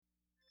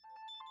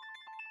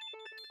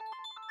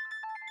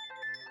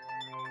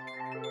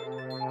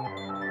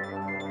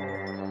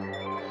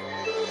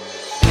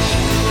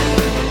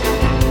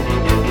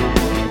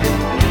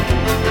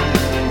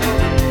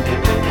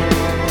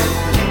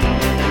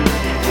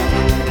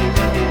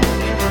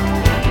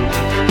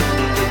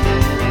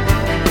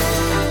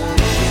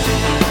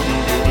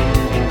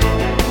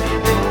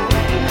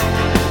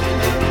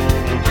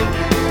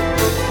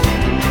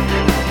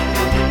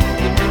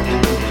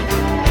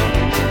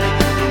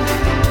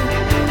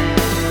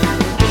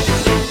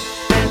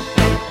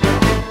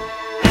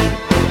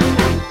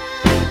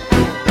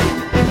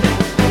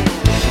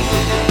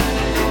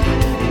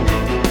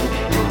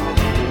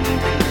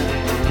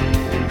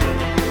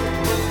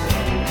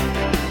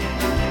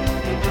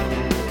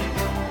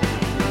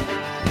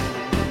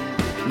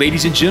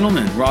Ladies and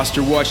gentlemen,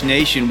 Roster Watch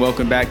Nation,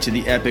 welcome back to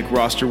the Epic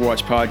Roster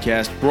Watch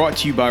podcast, brought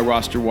to you by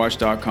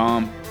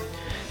rosterwatch.com.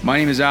 My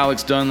name is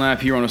Alex Dunlap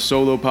here on a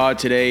solo pod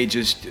today,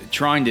 just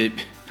trying to,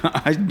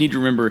 I need to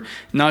remember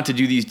not to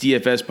do these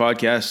DFS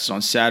podcasts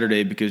on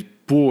Saturday because,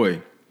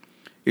 boy,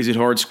 is it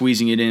hard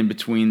squeezing it in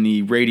between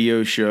the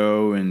radio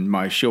show and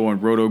my show on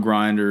Roto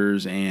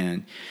Grinders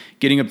and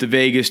getting up the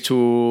Vegas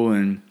tool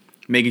and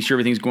making sure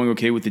everything's going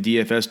okay with the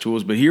DFS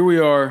tools. But here we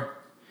are.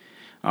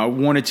 I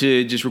wanted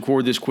to just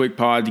record this quick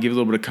pod to give a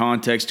little bit of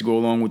context to go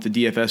along with the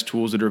DFS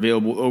tools that are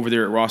available over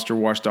there at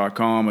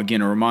rosterwatch.com.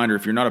 Again, a reminder,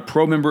 if you're not a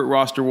pro member at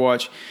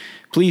RosterWatch,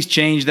 please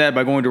change that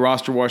by going to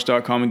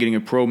rosterwatch.com and getting a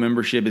pro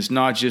membership. It's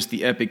not just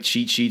the epic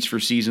cheat sheets for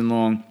season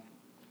long,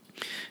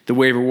 the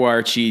waiver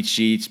wire cheat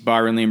sheets,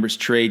 Byron Lambert's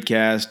trade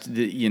cast,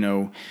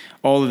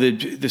 all of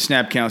the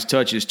snap counts,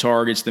 touches,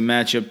 targets, the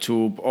matchup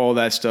tool, all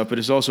that stuff. But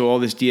it's also all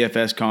this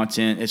DFS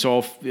content. It's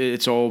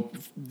all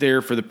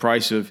there for the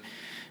price of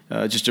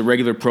just a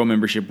regular pro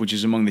membership, which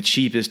is among the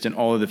cheapest in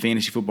all of the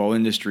fantasy football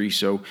industry.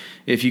 So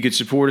if you could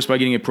support us by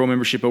getting a pro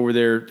membership over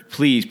there,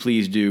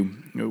 please do.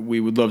 We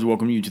would love to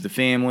welcome you to the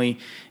family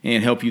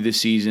and help you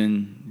this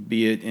season,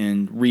 be it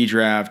in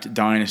redraft,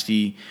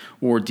 dynasty,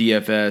 or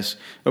DFS.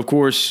 Of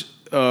course,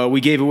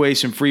 we gave away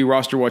some free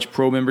Roster Watch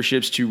Pro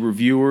memberships to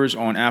reviewers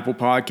on Apple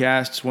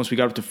Podcasts once we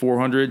got up to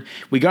 400.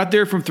 We got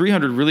there from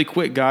 300 really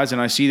quick, guys, and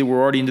I see that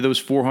we're already into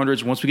those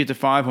 400s. Once we get to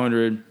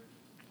 500,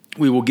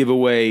 we will give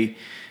away...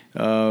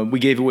 we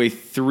gave away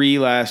 3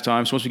 last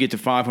time, so once we get to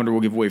 500,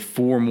 we'll give away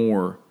 4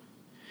 more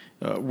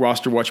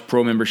Roster Watch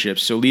Pro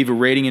memberships. So leave a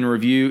rating and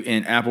review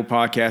in Apple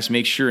Podcasts.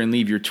 Make sure and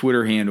leave your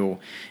Twitter handle,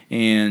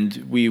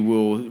 and we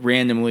will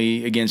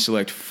randomly, again,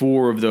 select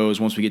 4 of those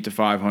once we get to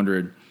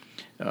 500.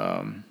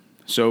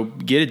 So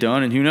get it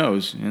done, and who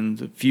knows, in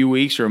a few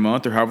weeks or a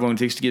month or however long it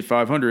takes to get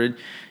 500,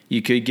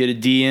 you could get a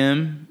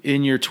DM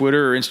in your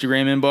Twitter or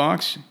Instagram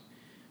inbox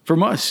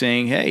from us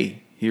saying,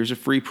 hey, here's a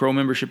free pro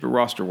membership at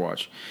Roster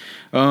Watch.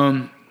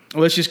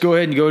 Let's just go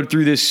ahead and go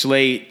through this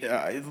slate.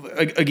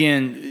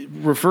 Again,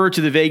 refer to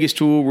the Vegas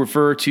tool,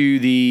 refer to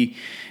the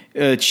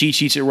cheat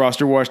sheets at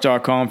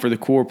rosterwatch.com for the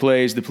core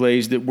plays, the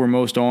plays that we're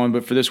most on.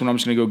 But for this one, I'm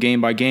just going to go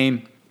game by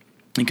game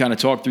and kind of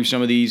talk through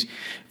some of these,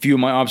 few of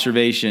my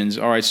observations.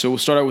 All right, so we'll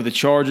start out with the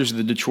Chargers,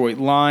 the Detroit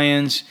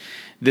Lions.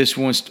 This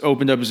one's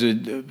opened up as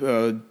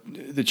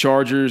the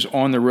Chargers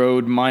on the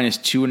road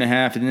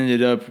 -2.5. It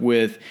ended up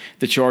with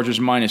the Chargers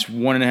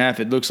 -1.5.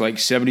 It looks like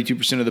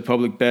 72% of the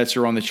public bets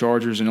are on the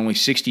Chargers and only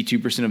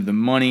 62% of the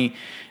money.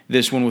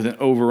 This one with an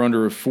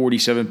over-under of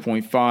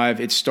 47.5.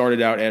 It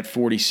started out at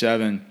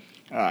 47.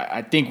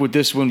 I think with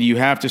this one, you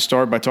have to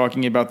start by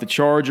talking about the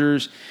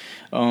Chargers.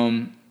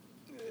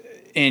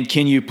 And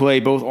can you play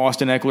both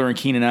Austin Eckler and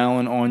Keenan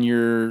Allen on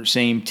your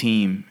same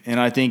team? And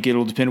I think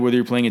it'll depend whether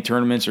you're playing in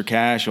tournaments or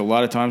cash. A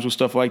lot of times with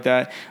stuff like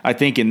that, I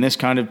think in this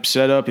kind of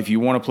setup, if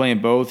you want to play in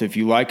both, if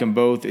you like them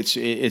both,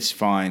 it's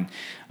fine.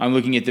 I'm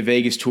looking at the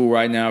Vegas tool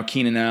right now.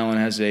 Keenan Allen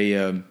has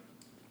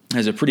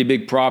a pretty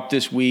big prop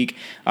this week.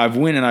 I've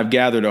went and I've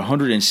gathered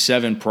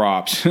 107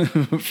 props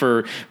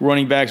for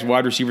running backs,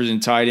 wide receivers, and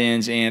tight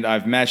ends, and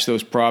I've matched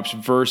those props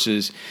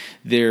versus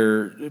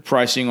their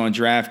pricing on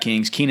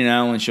DraftKings. Keenan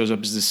Allen shows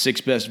up as the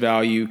 6th best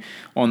value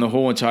on the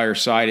whole entire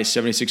site at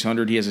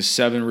 7,600. He has a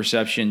 7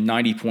 reception,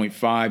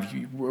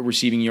 90.5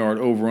 receiving yard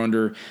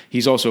over-under.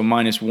 He's also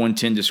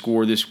 -110 to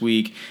score this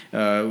week.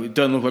 It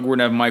doesn't look like we're going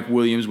to have Mike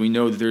Williams. We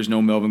know that there's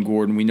no Melvin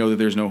Gordon. We know that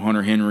there's no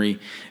Hunter Henry.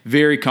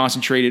 Very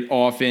concentrated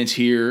offense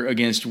here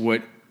against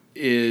what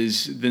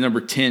is the number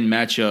 10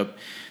 matchup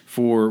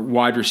for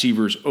wide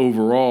receivers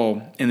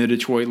overall in the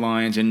Detroit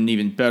Lions, and an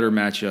even better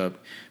matchup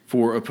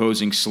for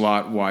opposing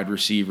slot wide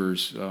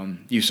receivers.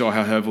 You saw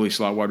how heavily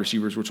slot wide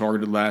receivers were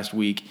targeted last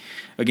week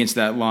against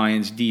that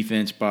Lions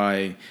defense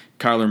by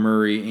Kyler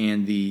Murray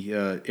and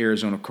the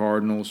Arizona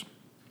Cardinals.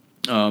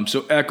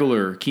 So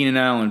Eckler, Keenan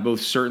Allen,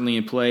 both certainly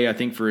in play, I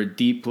think, for a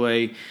deep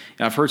play.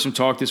 I've heard some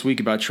talk this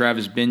week about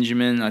Travis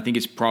Benjamin. I think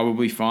it's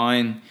probably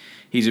fine.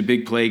 He's a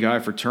big play guy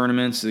for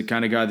tournaments, the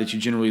kind of guy that you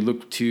generally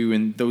look to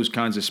in those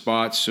kinds of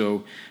spots.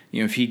 So,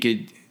 if he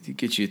could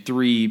get you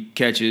 3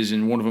 catches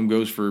and one of them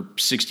goes for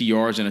 60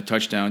 yards and a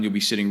touchdown, you'll be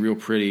sitting real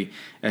pretty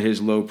at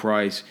his low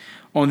price.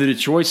 On the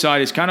Detroit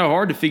side, it's kind of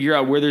hard to figure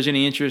out where there's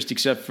any interest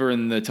except for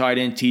in the tight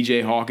end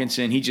TJ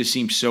Hawkinson. He just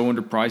seems so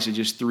underpriced at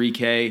just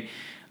 $3K.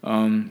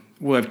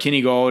 We'll have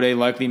Kenny Golladay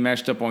likely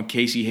matched up on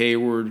Casey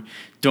Hayward.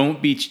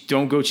 Don't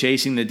go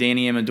chasing the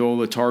Danny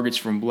Amendola targets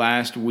from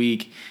last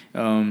week.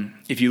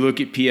 If you look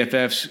at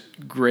PFF's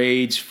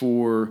grades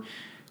for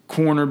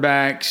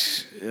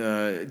cornerbacks,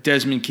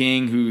 Desmond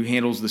King, who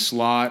handles the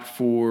slot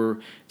for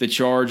the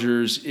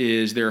Chargers,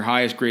 is their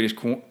highest graded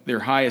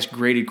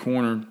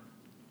corner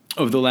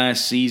of the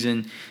last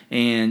season,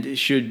 and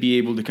should be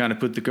able to kind of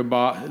put the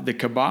kibosh.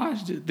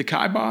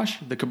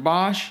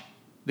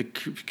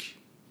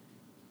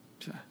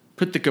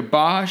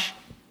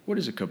 What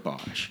is a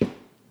kibosh? I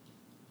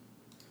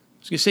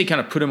was going to say kind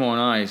of put him on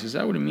ice. Is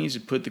that what it means to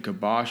put the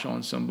kibosh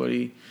on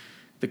somebody?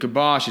 The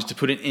kibosh is to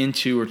put it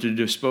into or to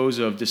dispose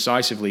of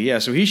decisively. Yeah,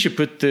 so he should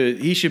put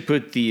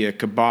the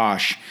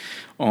kibosh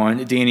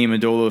on Danny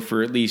Amendola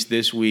for at least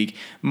this week.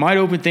 Might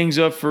open things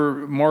up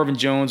for Marvin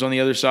Jones on the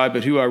other side,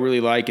 but who I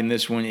really like in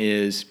this one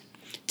is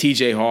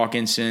TJ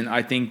Hawkinson.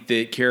 I think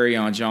that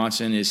Kerryon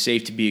Johnson is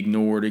safe to be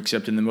ignored,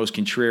 except in the most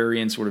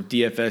contrarian sort of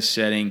DFS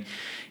setting.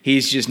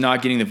 He's just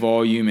not getting the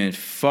volume, and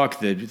fuck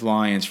the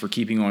Lions for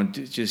keeping on.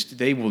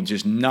 They will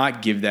just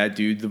not give that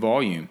dude the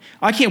volume.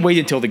 I can't wait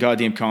until the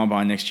goddamn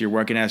combine next year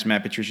where I can ask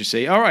Matt Patricia,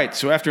 say, all right,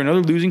 so after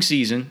another losing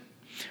season,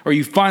 are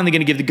you finally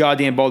going to give the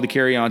goddamn ball to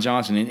Kerryon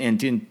Johnson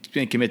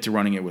and commit to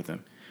running it with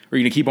him? Or are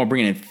you going to keep on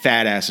bringing in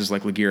fat asses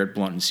like LeGarrette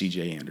Blount and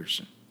C.J.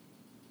 Anderson?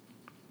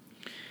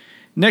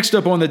 Next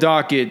up on the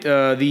docket,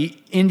 the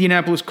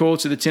Indianapolis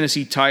Colts and the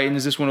Tennessee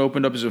Titans. This one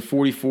opened up as a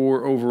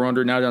 44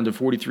 over-under, now down to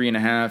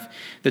 43.5.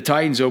 The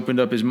Titans opened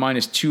up as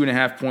minus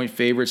 2.5-point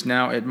favorites,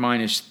 now at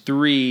minus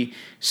 3.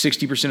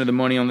 60% of the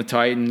money on the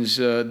Titans.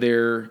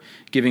 They're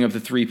giving up the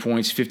 3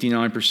 points,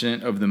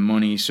 59% of the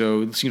money.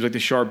 So it seems like the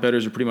sharp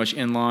bettors are pretty much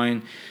in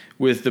line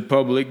with the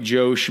public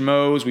Joe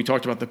Schmoes. We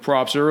talked about the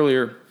props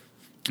earlier.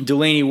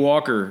 Delanie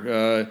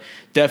Walker,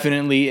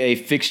 definitely a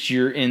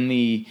fixture in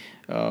the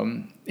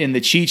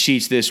cheat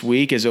sheets this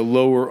week as a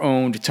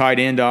lower-owned tight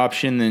end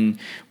option than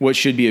what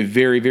should be a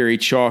very, very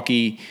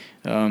chalky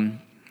game,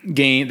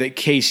 that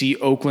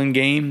KC-Oakland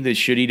game that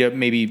should eat up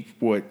maybe,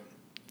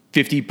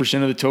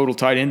 50% of the total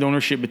tight end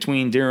ownership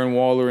between Darren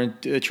Waller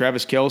and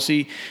Travis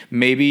Kelce.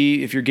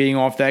 Maybe if you're getting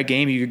off that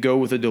game, you could go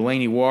with a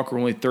Delanie Walker,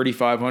 only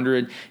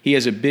 $3,500. He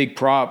has a big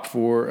prop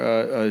for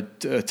a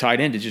tight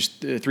end at just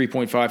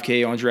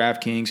 3.5K on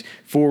DraftKings.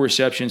 4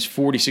 receptions,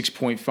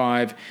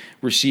 46.5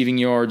 receiving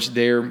yards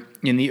there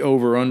in the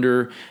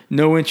over-under.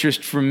 No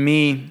interest from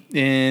me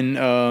in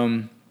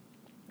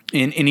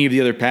any of the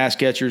other pass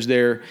catchers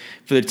there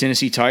for the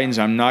Tennessee Titans.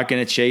 I'm not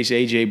going to chase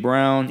A.J.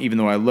 Brown, even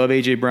though I love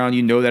A.J. Brown.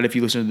 You know that if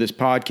you listen to this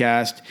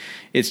podcast.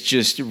 It's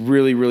just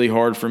really, really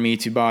hard for me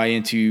to buy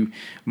into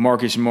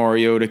Marcus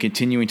Mariota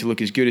continuing to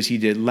look as good as he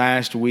did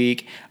last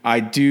week.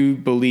 I do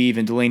believe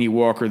in Delanie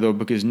Walker, though,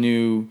 because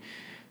new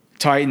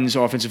Titans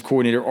offensive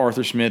coordinator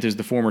Arthur Smith is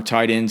the former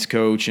tight ends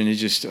coach, and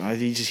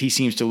he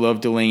seems to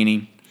love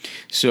Delanie.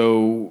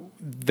 So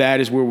that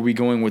is where we'll be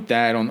going with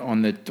that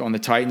on the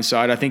Titans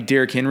side. I think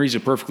Derrick Henry is a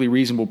perfectly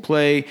reasonable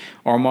play.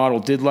 Our model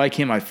did like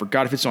him. I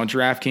forgot if it's on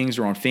DraftKings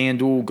or on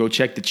FanDuel. Go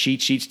check the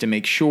cheat sheets to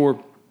make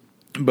sure.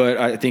 But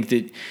I think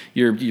that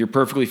you're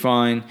perfectly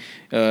fine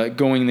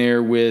going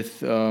there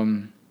with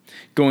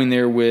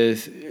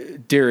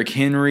Derrick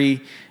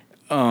Henry.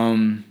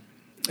 Dion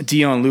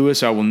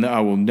Lewis, I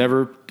will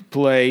never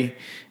play.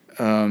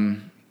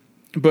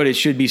 But it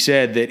should be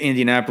said that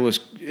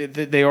Indianapolis,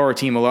 they are a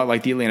team a lot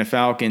like the Atlanta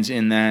Falcons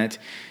in that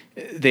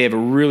they have a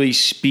really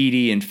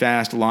speedy and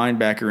fast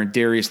linebacker in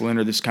Darius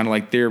Leonard that's kind of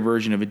like their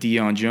version of a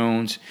Deion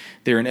Jones.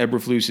 They're in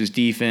Eberflus's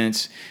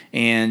defense,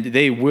 and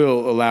they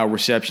will allow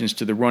receptions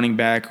to the running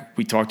back.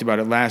 We talked about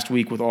it last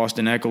week with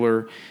Austin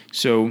Eckler.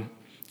 So,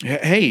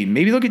 hey,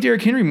 maybe look at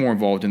Derrick Henry more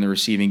involved in the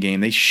receiving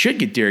game. They should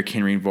get Derrick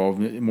Henry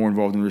more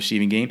involved in the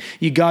receiving game.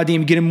 You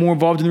goddamn get him more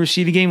involved in the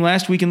receiving game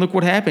last week, and look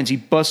what happens. He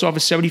busts off a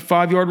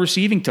 75-yard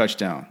receiving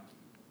touchdown.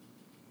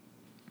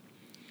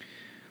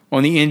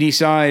 On the Indy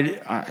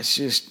side, it's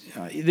just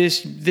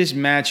this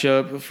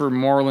matchup for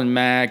Marlon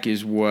Mack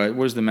is what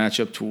does the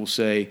matchup tool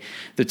say?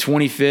 The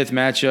 25th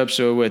matchup,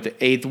 so at the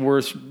 8th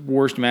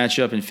worst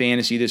matchup in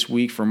fantasy this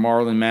week for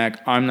Marlon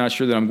Mack. I'm not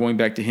sure that I'm going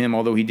back to him,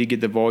 although he did get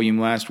the volume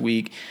last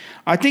week.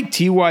 I think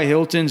T.Y.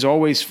 Hilton's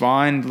always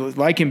fine.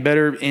 Like him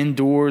better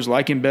indoors,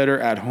 like him better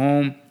at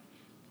home.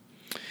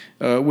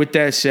 With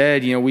that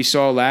said, we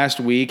saw last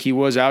week he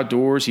was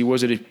outdoors. He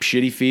was at a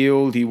shitty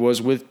field. He was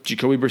with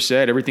Jacoby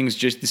Brissett. Everything's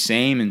just the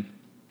same, and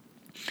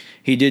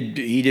he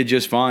did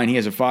just fine. He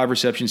has a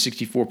 5-reception,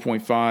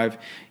 64.5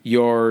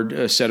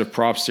 yard set of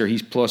props there.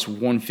 He's plus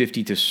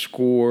 150 to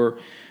score.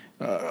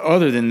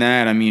 Other than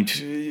that, I mean,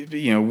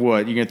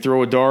 what? You're going to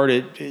throw a dart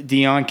at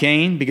Deion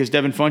Kane because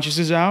Devin Funchess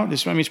is out?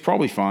 It's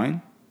probably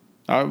fine.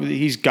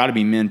 He's got to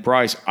be min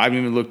price. I haven't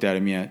even looked at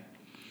him yet.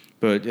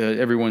 But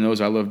everyone knows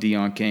I love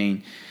Deion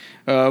Kane.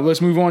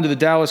 Let's move on to the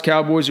Dallas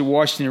Cowboys and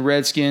Washington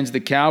Redskins. The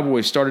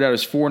Cowboys started out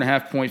as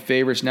 4.5-point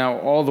favorites, now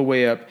all the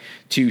way up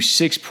to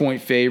 6-point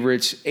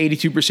favorites.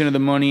 82% of the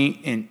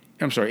money,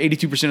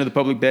 82% of the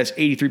public bets,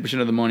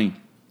 83% of the money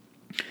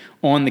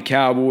on the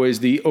Cowboys.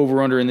 The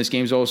over-under in this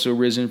game has also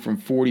risen from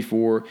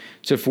 44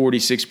 to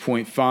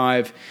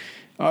 46.5.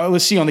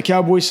 Let's see, on the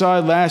Cowboys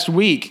side last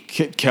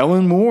week,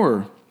 Kellen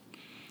Moore,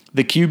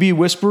 the QB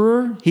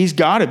whisperer, he's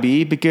got to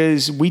be,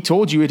 because we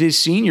told you at his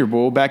Senior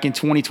Bowl back in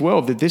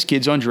 2012 that this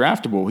kid's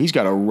undraftable. He's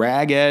got a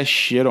rag-ass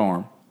shit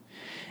arm.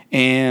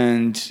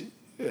 And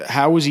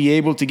how was he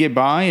able to get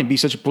by and be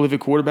such a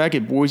prolific quarterback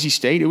at Boise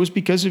State? It was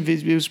because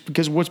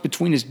of what's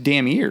between his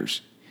damn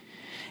ears.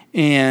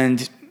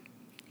 And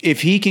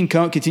if he can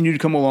continue to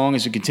come along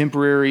as a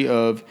contemporary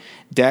of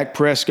Dak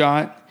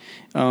Prescott,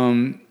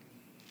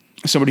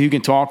 somebody who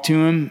can talk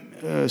to him,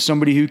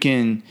 somebody who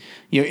can,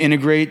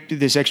 integrate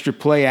this extra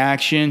play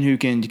action, who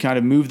can kind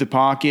of move the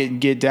pocket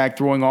and get Dak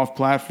throwing off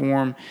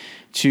platform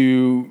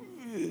to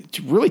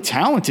really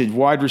talented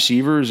wide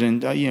receivers.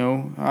 And,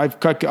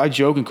 I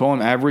joke and call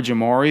him average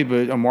Amari,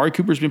 but Amari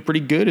Cooper's been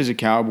pretty good as a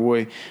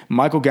Cowboy.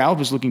 Michael Gallup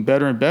is looking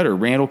better and better.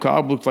 Randall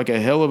Cobb looked like a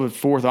hell of a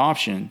fourth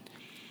option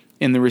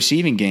in the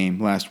receiving game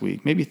last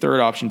week, maybe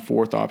third option,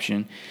 fourth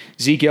option.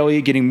 Zeke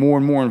Elliott getting more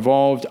and more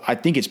involved. I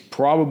think it's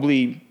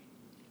probably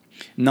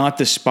not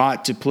the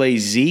spot to play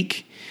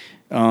Zeke.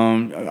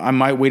 I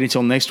might wait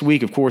until next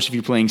week. Of course, if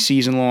you're playing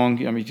season long,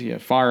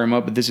 fire him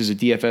up, but this is a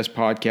DFS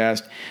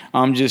podcast.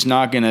 I'm just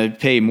not going to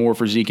pay more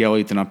for Zeke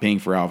Elliott than I'm paying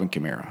for Alvin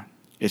Kamara.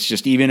 It's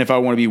just, even if I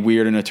want to be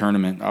weird in a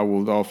tournament,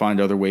 I'll find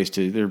other ways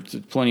there's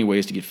plenty of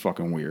ways to get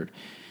fucking weird.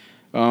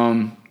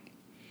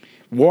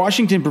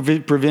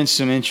 Washington prevents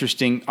some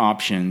interesting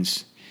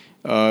options.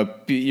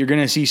 You're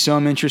going to see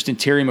some interest in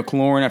Terry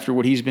McLaurin after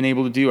what he's been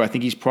able to do. I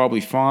think he's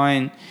probably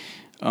fine.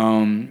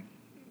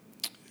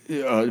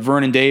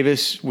 Vernon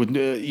Davis,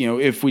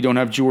 if we don't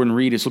have Jordan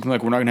Reed, it's looking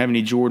like we're not going to have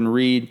any Jordan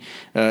Reed.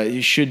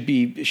 He should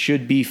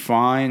be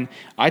fine.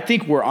 I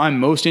think where I'm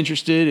most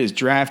interested is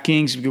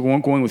DraftKings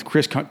going with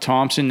Chris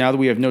Thompson now that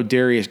we have no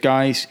Darius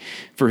Geis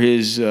for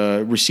his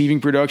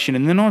receiving production.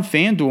 And then on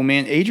FanDuel,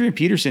 man, Adrian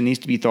Peterson needs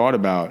to be thought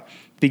about.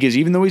 Because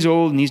even though he's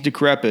old and he's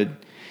decrepit,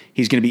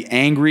 he's going to be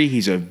angry.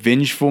 He's a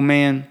vengeful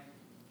man.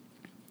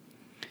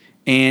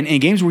 And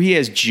in games where he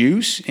has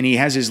juice and he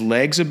has his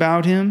legs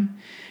about him,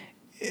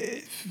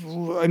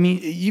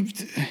 he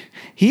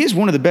is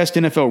one of the best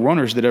NFL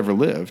runners that ever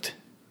lived.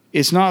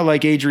 It's not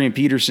like Adrian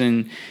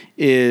Peterson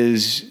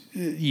is,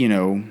 we're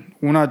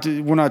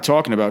not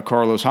talking about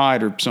Carlos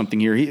Hyde or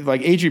something here.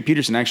 Adrian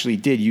Peterson actually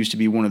used to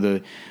be one of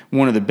the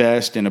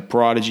best, and a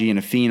prodigy and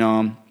a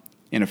phenom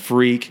and a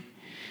freak.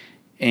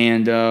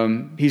 And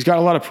he's got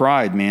a lot of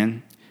pride,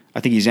 man. I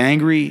think he's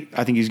angry.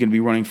 I think he's going to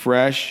be running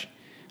fresh.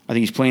 I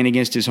think he's playing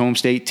against his home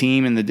state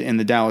team in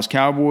the Dallas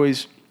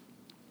Cowboys.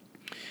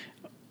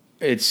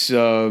 It's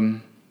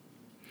not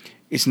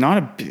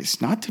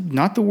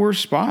the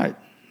worst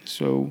spot.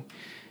 So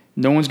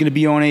no one's going to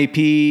be on AP.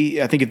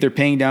 I think if they're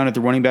paying down at the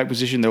running back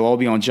position, they'll all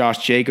be on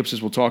Josh Jacobs, as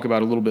we'll talk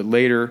about a little bit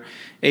later.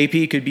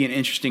 AP could be an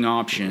interesting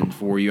option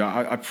for you.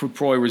 I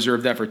probably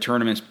reserve that for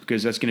tournaments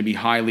because that's going to be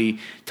highly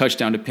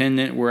touchdown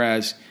dependent,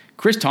 whereas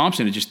Chris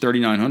Thompson at just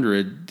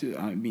 3,900,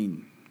 I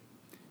mean,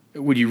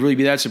 would you really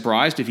be that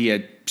surprised if he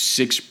had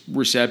 6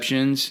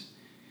 receptions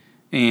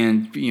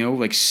and,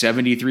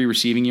 73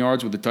 receiving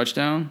yards with a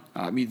touchdown?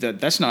 I mean,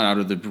 that's not out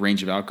of the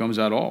range of outcomes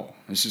at all.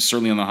 This is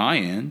certainly on the high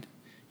end.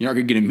 You're not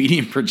going to get a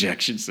median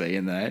projection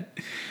saying that.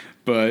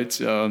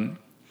 But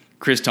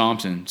Chris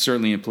Thompson,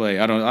 certainly in play.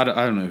 I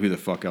don't know who the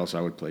fuck else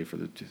I would play for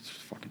the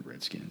fucking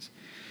Redskins.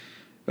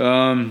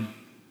 And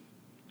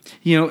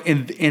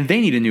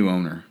they need a new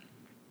owner.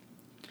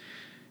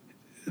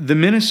 The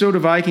Minnesota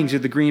Vikings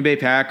at the Green Bay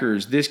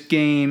Packers. This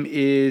game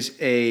is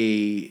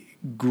a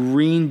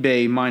Green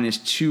Bay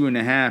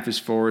 -2.5 as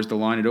far as the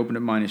line. It opened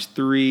at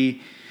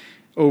 -3.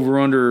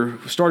 Over-under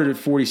started at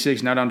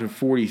 46, now down to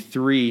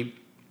 43.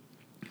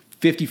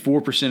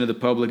 54% of the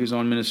public is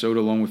on Minnesota,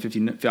 along with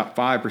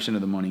 55%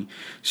 of the money.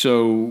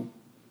 So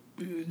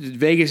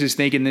Vegas is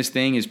thinking this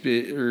thing is,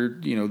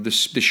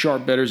 the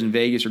sharp bettors in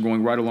Vegas are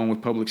going right along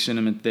with public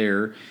sentiment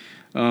there.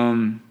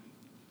 I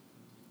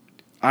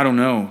don't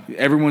know.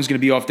 Everyone's going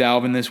to be off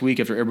Dalvin this week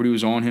after everybody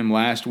was on him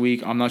last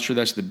week. I'm not sure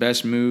that's the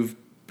best move,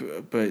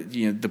 but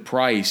the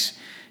price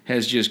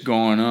has just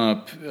gone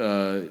up,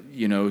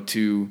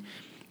 to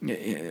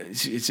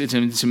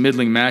it's a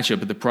middling matchup,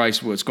 but the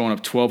price, it's going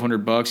up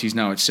 $1,200. He's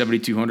now at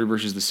 $7,200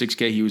 versus the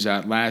 $6K he was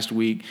at last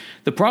week.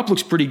 The prop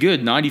looks pretty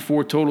good,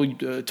 94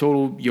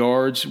 total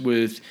yards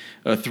with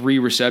a 3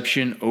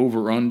 reception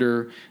over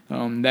under.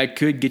 That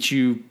could get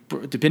you,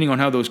 depending on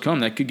how those come,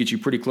 that could get you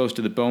pretty close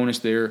to the bonus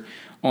there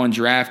on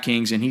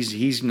DraftKings, and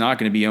he's not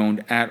going to be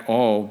owned at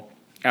all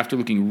after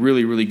looking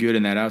really, really good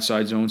in that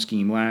outside zone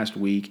scheme last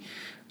week.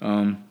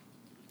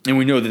 And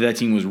we know that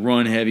team was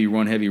run heavy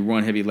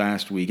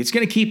last week. It's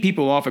going to keep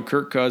people off of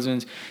Kirk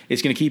Cousins.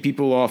 It's going to keep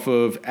people off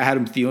of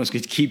Adam Thielen. It's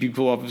going to keep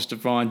people off of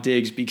Stephon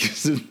Diggs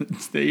because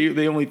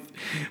they only,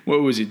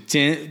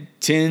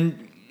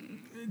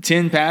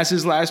 10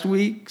 passes last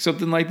week,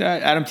 something like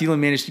that. Adam Thielen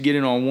managed to get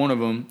in on one of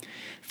them.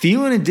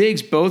 Thielen and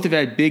Diggs both have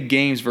had big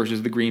games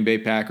versus the Green Bay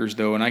Packers,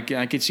 though, and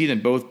I could see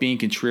them both being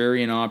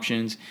contrarian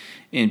options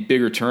in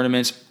bigger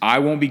tournaments. I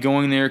won't be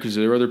going there because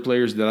there are other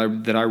players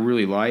that I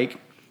really like.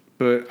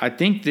 But I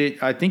think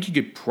you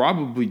could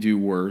probably do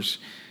worse.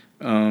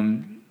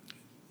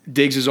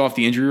 Diggs is off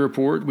the injury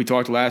report. We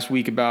talked last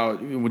week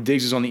about when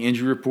Diggs is on the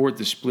injury report,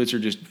 the splits are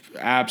just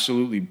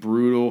absolutely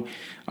brutal.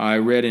 I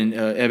read in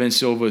Evan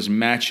Silva's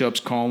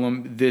matchups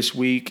column this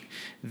week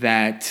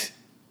that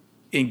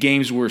in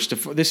games where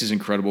this is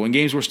incredible. In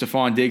games where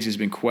Stephon Diggs has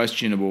been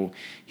questionable,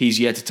 he's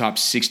yet to top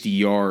 60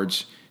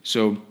 yards.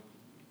 So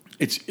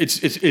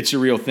It's a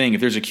real thing.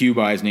 If there's a Q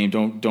by his name,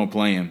 don't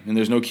play him. And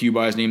there's no Q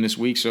by his name this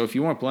week. So if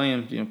you want to play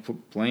him,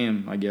 play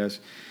him, I guess.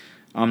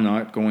 I'm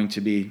not going to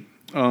be.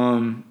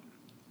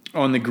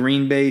 On the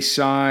Green Bay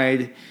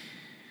side,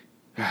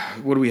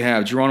 what do we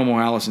have? Geronimo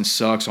Allison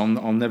sucks. I'll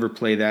never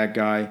play that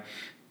guy.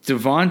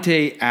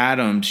 Devontae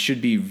Adams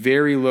should be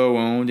very low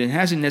owned and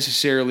hasn't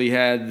necessarily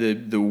had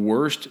the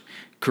worst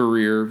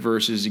career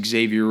versus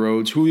Xavier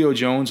Rhodes. Julio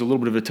Jones, a little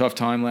bit of a tough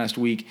time last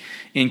week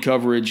in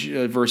coverage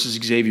versus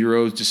Xavier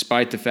Rhodes,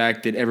 despite the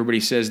fact that everybody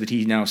says that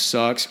he now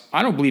sucks.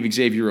 I don't believe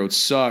Xavier Rhodes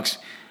sucks.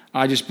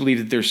 I just believe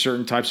that there's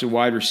certain types of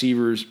wide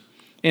receivers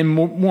and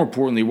more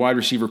importantly, wide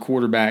receiver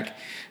quarterback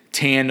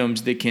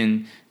tandems that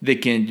can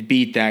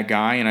beat that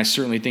guy. And I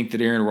certainly think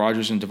that Aaron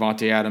Rodgers and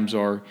Devontae Adams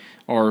are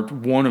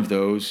one of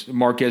those.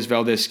 Marquez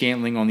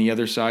Valdes-Scantling on the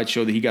other side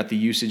showed that he got the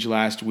usage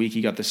last week. He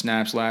got the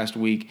snaps last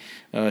week.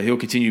 He'll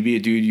continue to be a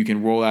dude you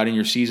can roll out in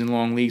your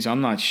season-long leagues.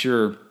 I'm not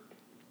sure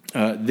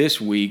this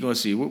week.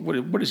 Let's see.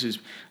 What is his?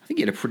 I think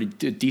he had a pretty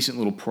decent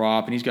little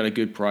prop, and he's got a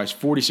good price,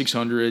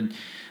 $4,600.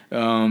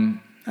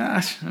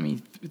 I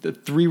mean, the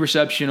 3.5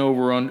 reception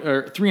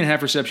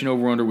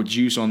over under with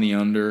juice on the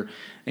under,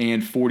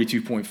 and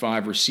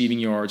 42.5 receiving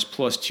yards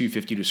plus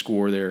 250 to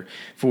score there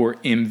for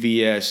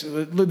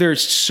MVS.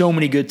 There's so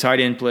many good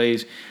tight end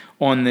plays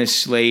on this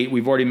slate.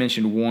 We've already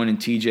mentioned one in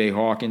T.J.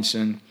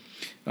 Hawkinson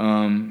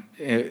and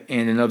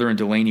another in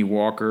Delaney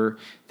Walker.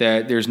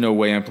 That there's no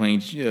way I'm playing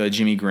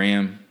Jimmy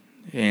Graham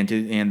and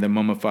the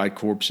mummified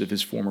corpse of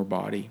his former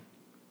body.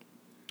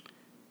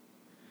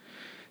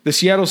 The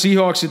Seattle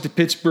Seahawks at the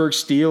Pittsburgh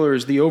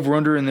Steelers. The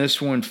over-under in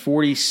this one,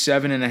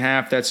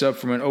 47.5. That's up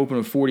from an open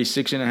of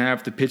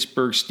 46.5. The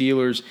Pittsburgh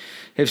Steelers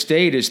have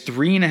stayed as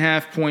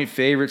 3.5-point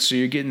favorites, so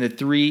you're getting the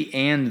 3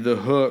 and the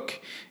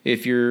hook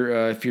if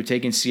you're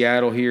taking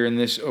Seattle here in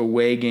this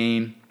away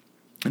game.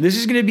 And this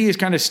is going to be a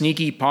kind of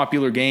sneaky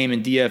popular game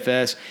in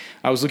DFS.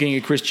 I was looking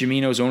at Chris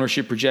Gimino's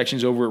ownership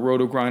projections over at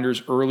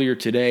Roto-Grinders earlier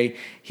today.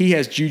 He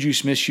has Juju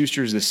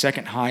Smith-Schuster as the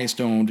second highest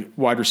owned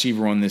wide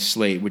receiver on this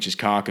slate, which is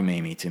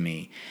cockamamie to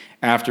me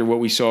after what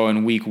we saw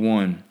in week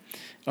 1.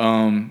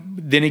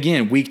 Then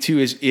again, week 2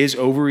 is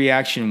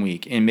overreaction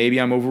week, and maybe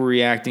I'm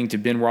overreacting to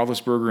Ben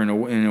Roethlisberger in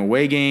an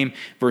away game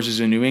versus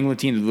a New England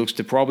team that looks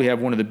to probably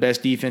have one of the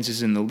best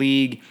defenses in the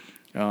league.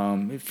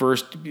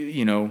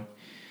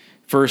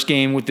 First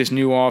game with this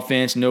new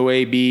offense, no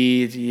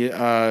AB.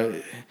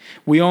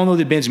 We all know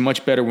that Ben's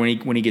much better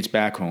when he gets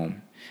back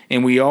home.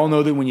 And we all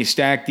know that when you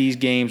stack these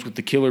games with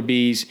the Killer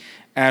Bees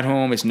at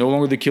home, it's no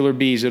longer the Killer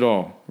Bees at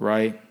all,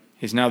 right?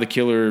 It's now the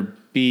Killer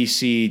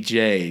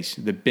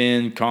BCJs, the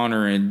Ben,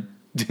 Connor, and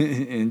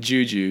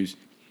Jujus.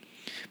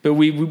 But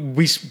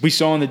we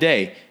saw in the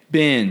day,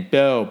 Ben,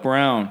 Bell,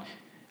 Brown,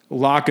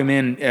 lock them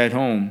in at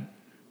home.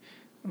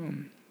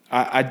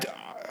 I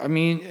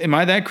mean, am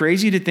I that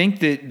crazy to think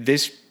that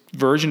this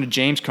version of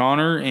James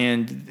Conner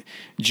and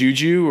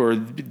Juju are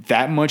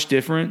that much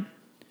different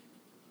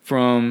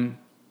from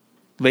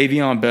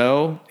Le'Veon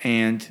Bell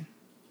and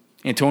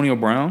Antonio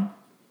Brown?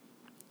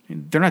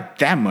 They're not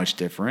that much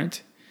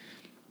different.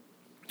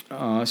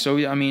 I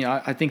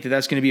think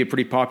that's going to be a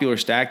pretty popular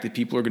stack that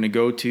people are going to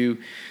go to.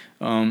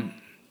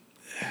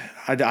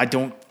 I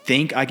don't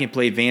think I can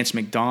play Vance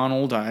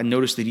McDonald. I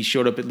noticed that he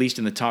showed up at least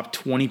in the top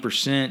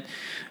 20%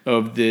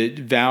 of the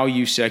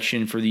value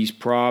section for these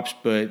props,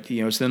 but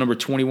it's the number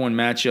 21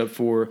 matchup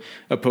for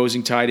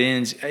opposing tight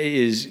ends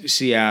is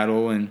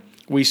Seattle, and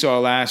we saw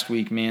last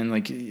week, man,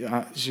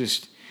 it's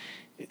just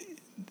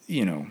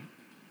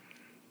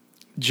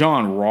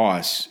John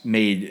Ross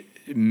made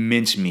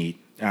mincemeat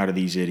out of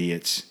these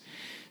idiots.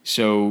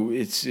 So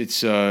I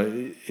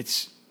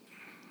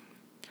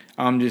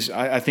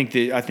think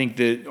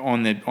that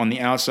on the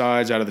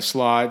outsides, out of the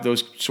slot,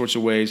 those sorts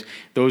of ways,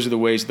 those are the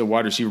ways that the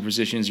wide receiver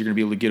positions you're going to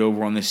be able to get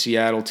over on the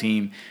Seattle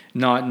team,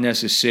 not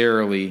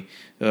necessarily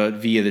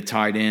via the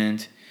tight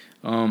end.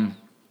 On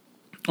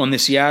the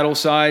Seattle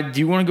side,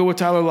 do you want to go with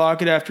Tyler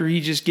Lockett after he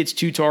just gets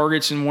 2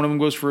 targets and one of them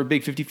goes for a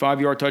big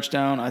 55-yard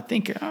touchdown? I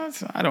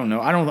don't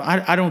know.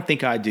 I don't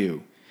think I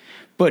do.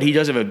 But he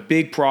does have a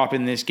big prop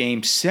in this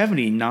game,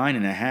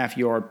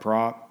 79.5-yard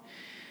prop.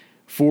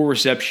 4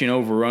 reception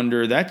over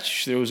under. That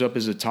shows up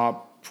as a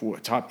top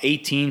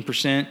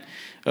 18%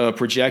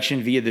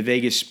 projection via the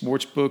Vegas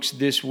Sportsbooks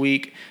this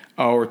week.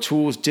 Our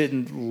tools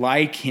didn't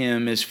like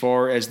him as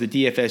far as the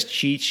DFS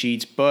cheat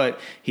sheets, but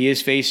he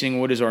is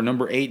facing what is our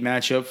number 8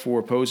 matchup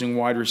for opposing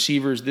wide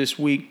receivers this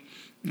week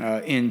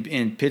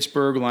in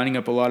Pittsburgh, lining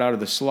up a lot out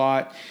of the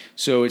slot.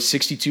 So it's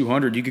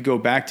 6,200. You could go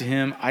back to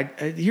him.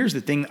 Here's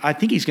the thing. I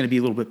think he's going to be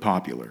a little bit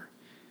popular.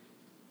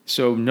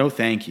 So no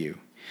thank you.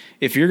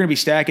 If you're going to be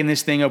stacking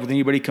this thing up with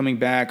anybody coming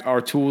back, our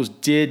tools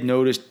did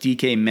notice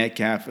DK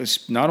Metcalf,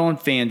 not on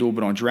FanDuel,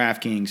 but on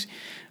DraftKings.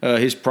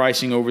 His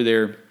pricing over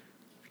there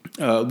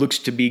looks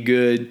to be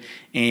good,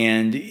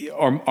 and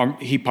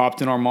he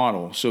popped in our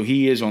model. So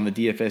he is on the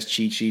DFS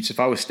cheat sheets.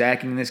 If I was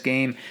stacking this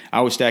game,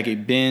 I would stack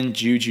it Ben,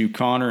 Juju,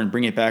 Connor, and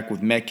bring it back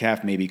with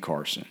Metcalf, maybe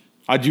Carson.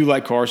 I do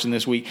like Carson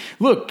this week.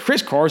 Look,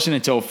 Chris Carson,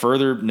 until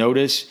further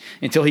notice,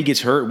 until he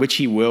gets hurt, which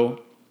he will,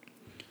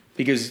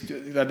 because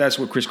that's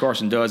what Chris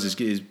Carson does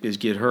is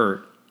get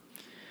hurt.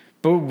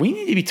 But we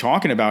need to be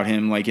talking about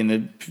him like in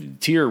the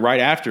tier right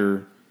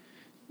after,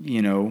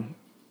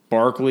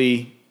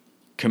 Barkley,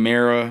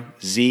 Kamara,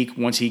 Zeke,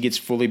 once he gets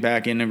fully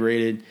back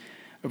integrated.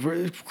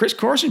 Chris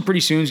Carson pretty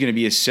soon is going to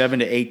be a 7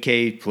 to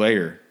 8K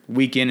player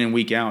week in and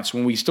week out. So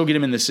when we still get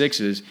him in the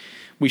 6s,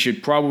 we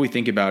should probably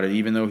think about it,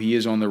 even though he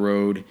is on the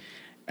road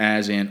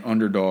as an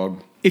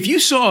underdog. If you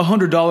saw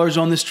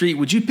 $100 on the street,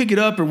 would you pick it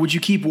up or would you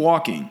keep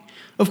walking?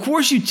 Of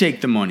course you'd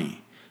take the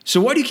money.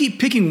 So why do you keep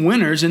picking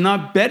winners and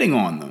not betting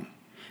on them?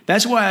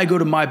 That's why I go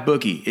to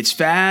MyBookie. It's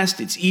fast,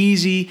 it's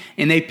easy,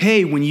 and they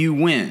pay when you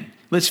win.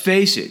 Let's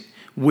face it,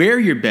 where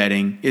you're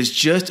betting is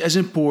just as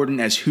important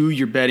as who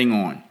you're betting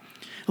on.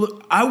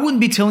 Look, I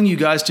wouldn't be telling you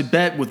guys to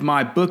bet with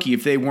MyBookie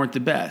if they weren't the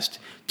best.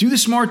 Do the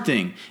smart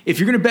thing. If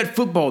you're going to bet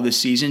football this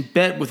season,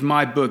 bet with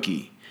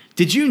MyBookie.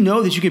 Did you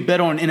know that you can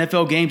bet on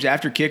NFL games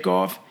after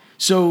kickoff?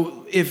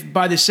 So if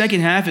by the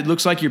second half it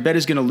looks like your bet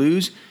is going to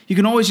lose, you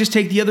can always just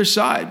take the other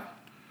side.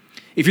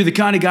 If you're the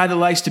kind of guy that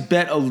likes to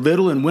bet a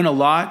little and win a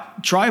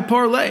lot, try a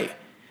parlay.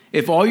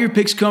 If all your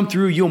picks come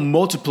through, you'll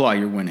multiply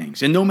your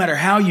winnings. And no matter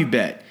how you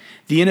bet,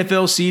 the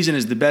NFL season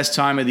is the best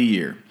time of the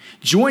year.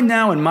 Join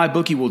now and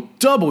MyBookie will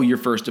double your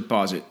first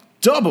deposit.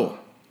 Double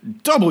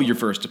your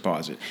first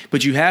deposit.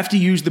 But you have to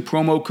use the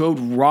promo code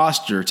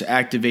ROSTER to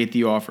activate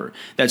the offer.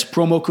 That's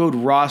promo code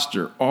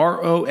ROSTER,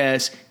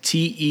 ROSTER.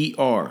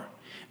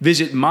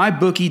 Visit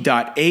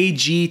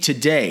mybookie.ag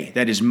today.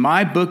 That is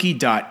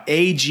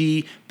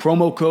mybookie.ag,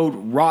 promo code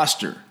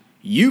ROSTER.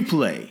 You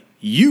play,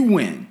 you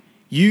win,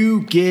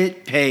 you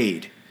get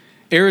paid.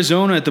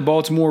 Arizona at the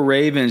Baltimore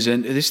Ravens,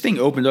 and this thing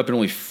opened up at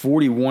only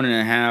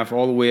 41.5,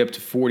 all the way up to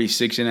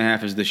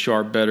 46.5 as the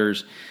sharp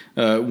bettors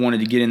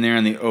wanted to get in there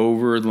on the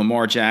over.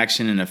 Lamar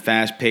Jackson in a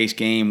fast-paced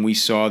game. We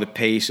saw the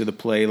pace of the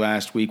play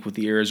last week with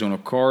the Arizona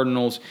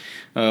Cardinals,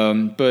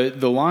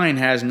 but the line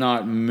has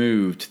not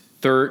moved.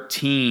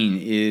 13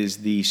 is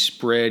the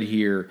spread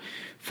here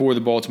for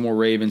the Baltimore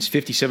Ravens.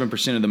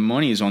 57% of the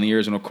money is on the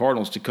Arizona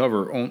Cardinals to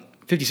cover.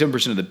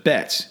 57% of the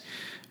bets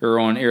are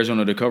on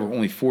Arizona to cover.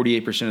 Only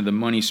 48% of the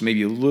money, so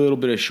maybe a little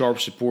bit of sharp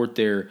support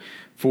there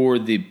for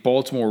the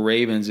Baltimore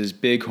Ravens as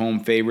big home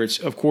favorites.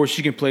 Of course,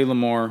 you can play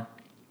Lamar.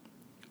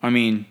 I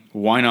mean,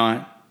 why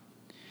not?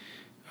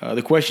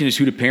 The question is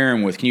who to pair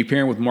him with. Can you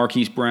pair him with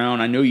Marquise Brown?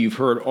 I know you've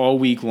heard all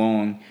week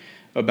long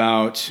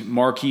about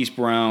Marquise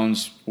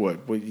Brown's,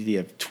 what did he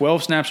have,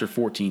 12 snaps or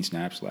 14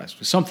 snaps last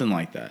week? Something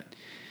like that.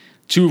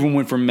 2 of them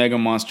went for mega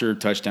monster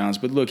touchdowns.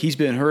 But look, he's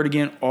been hurt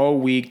again all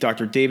week.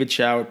 Dr. David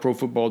Chow at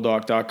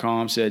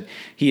ProFootballDoc.com said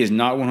he is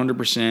not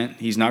 100%.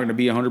 He's not going to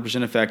be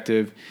 100%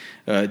 effective.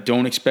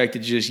 Don't expect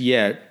it just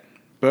yet.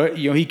 But,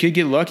 he could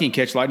get lucky and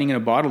catch lightning in a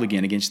bottle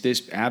again against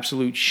this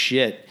absolute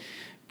shit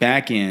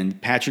back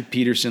end. Patrick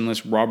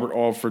Peterson-less, Robert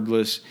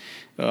Alford-less,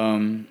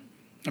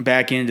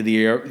 back into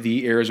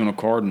the Arizona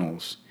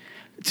Cardinals.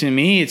 To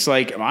me, it's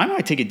like I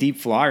might take a deep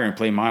flyer and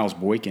play Miles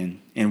Boykin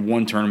in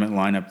one tournament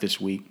lineup this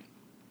week.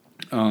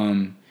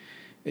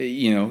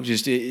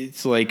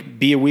 It's like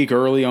be a week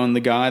early on the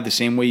guy the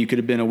same way you could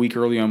have been a week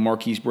early on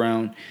Marquise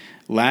Brown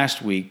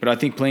last week. But I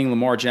think playing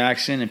Lamar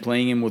Jackson and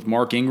playing him with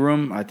Mark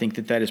Ingram, I think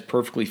that is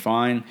perfectly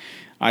fine.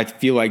 I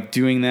feel like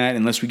doing that,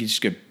 unless we could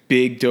just get a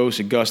big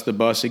dose of Gus the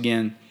Bus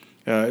again,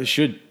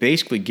 should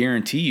basically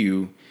guarantee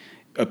you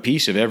a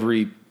piece of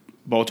every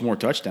Baltimore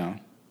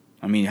touchdown.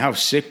 I mean, how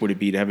sick would it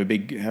be to have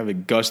a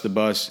Gus the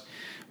Bus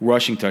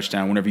rushing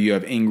touchdown whenever you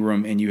have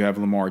Ingram and you have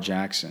Lamar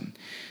Jackson?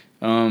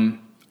 On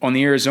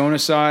the Arizona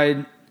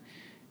side,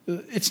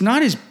 it's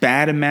not as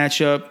bad a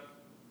matchup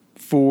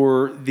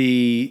for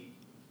the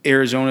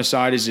Arizona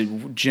side as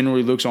it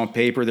generally looks on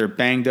paper. They're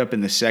banged up in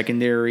the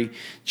secondary.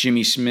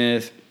 Jimmy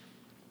Smith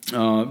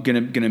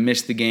gonna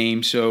miss the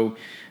game. So,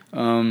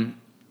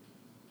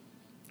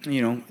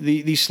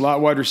 these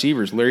slot wide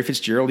receivers, Larry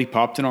Fitzgerald, he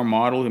popped in our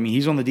model. I mean,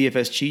 he's on the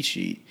DFS cheat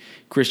sheet.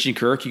 Christian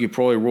Kirk, you could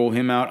probably roll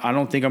him out. I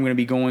don't think I'm going to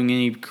be going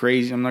any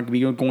crazy. I'm not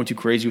going to be going too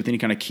crazy with any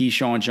kind of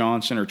Keyshawn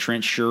Johnson or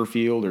Trent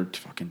Sherfield or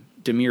fucking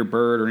Damiere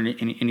Byrd or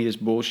any of this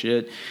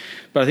bullshit.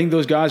 But I think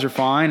those guys are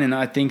fine, and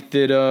I think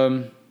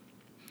that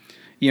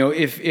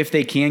if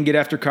they can get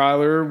after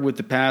Kyler with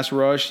the pass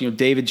rush,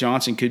 David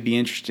Johnson could be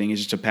interesting. He's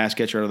just a pass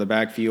catcher out of the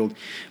backfield.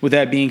 With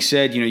that being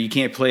said, you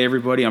can't play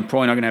everybody. I'm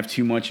probably not going to have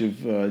too much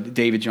of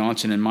David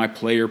Johnson in my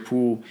player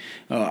pool.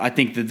 I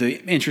think that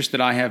the interest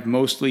that I have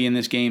mostly in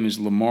this game is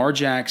Lamar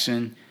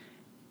Jackson,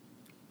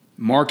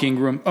 Mark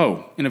Ingram,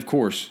 and of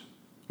course,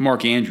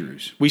 Mark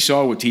Andrews. We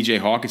saw what T.J.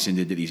 Hawkinson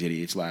did to these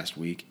idiots last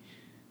week.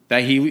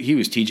 That he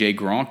was T.J.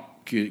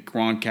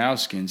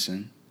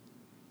 Gronkowskinson.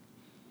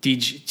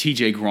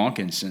 T.J.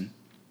 Gronkinson.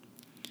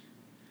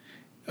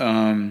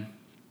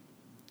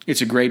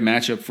 It's a great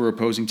matchup for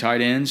opposing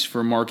tight ends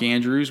for Mark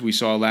Andrews. We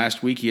saw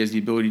last week he has the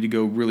ability to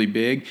go really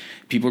big.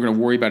 People are going to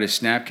worry about his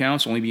snap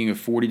counts, only being a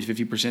 40 to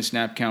 50%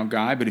 snap count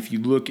guy. But if you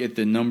look at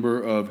the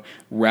number of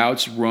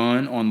routes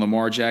run on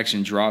Lamar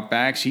Jackson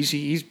dropbacks,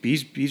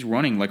 he's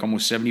running like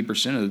almost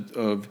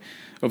 70%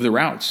 of the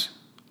routes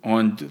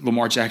on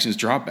Lamar Jackson's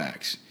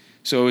dropbacks.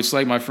 So it's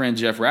like my friend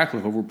Jeff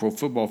Ratcliffe over Pro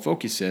Football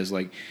Focus says,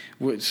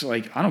 it's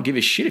like I don't give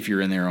a shit if you're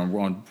in there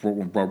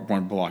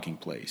on blocking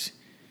plays.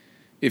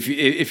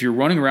 If you're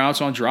running routes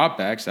on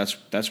dropbacks,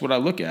 that's what I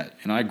look at,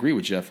 and I agree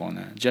with Jeff on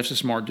that. Jeff's a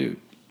smart dude.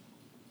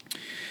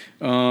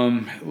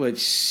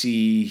 Let's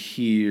see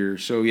here.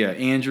 So yeah,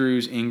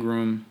 Andrews,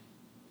 Ingram,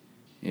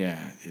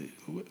 yeah,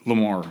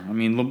 Lamar. I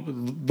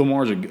mean,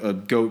 Lamar's a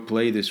GOAT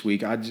play this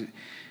week.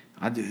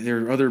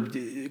 There are other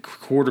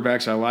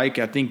quarterbacks I like.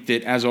 I think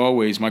that, as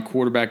always, my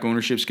quarterback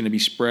ownership is going to be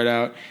spread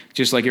out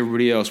just like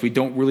everybody else. We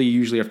don't really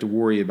usually have to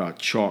worry about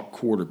chalk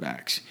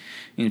quarterbacks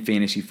in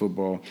fantasy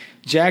football.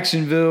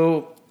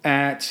 Jacksonville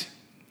at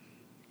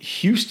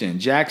Houston.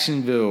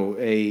 Jacksonville,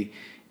 a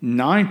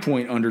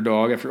 9-point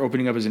underdog after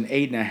opening up as an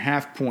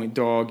 8.5-point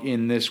dog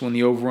in this one.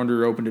 The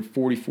over-under opened at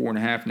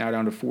 44.5, now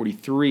down to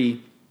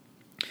 43.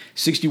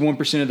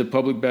 61% of the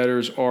public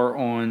bettors are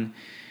on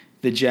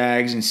the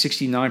Jags, and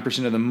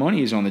 69% of the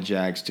money is on the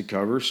Jags to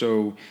cover.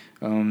 So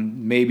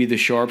maybe the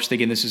Sharps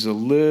thinking this is a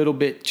little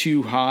bit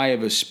too high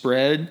of a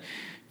spread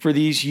for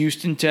these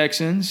Houston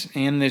Texans,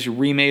 and this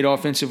remade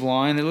offensive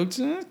line that looks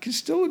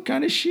still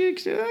kind of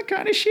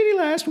shitty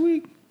last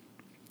week.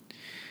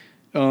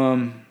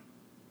 Look,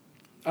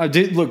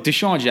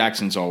 Deshaun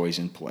Jackson's always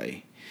in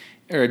play.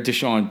 Or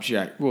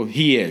well,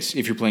 he is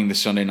if you're playing the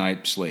Sunday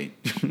night slate.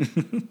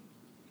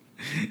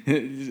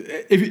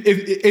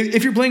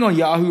 If you're playing on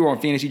Yahoo or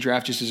on Fantasy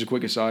Draft, just as a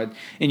quick aside,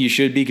 and you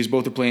should be because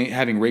both are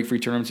having rake-free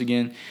tournaments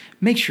again,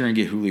 make sure and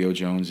get Julio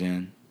Jones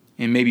in,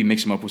 and maybe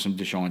mix him up with some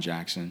Deshaun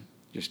Jackson.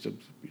 Just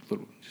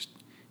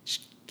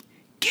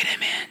get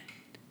him in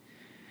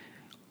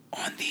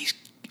on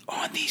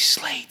these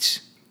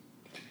slates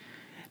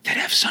that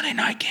have Sunday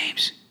night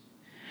games.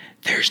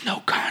 There's no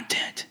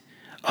content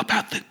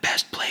about the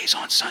best plays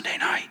on Sunday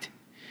night,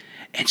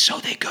 and so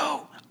they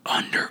go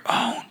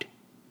under-owned.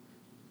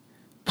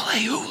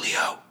 Play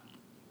Julio.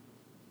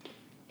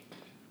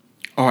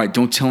 All right,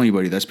 don't tell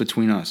anybody. That's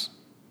between us.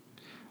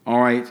 All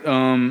right,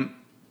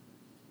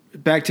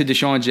 back to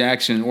Deshaun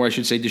Jackson, or I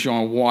should say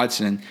Deshaun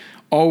Watson,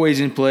 always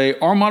in play.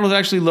 Our models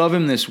actually love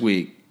him this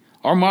week.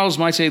 Our models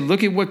might say,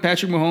 look at what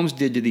Patrick Mahomes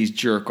did to these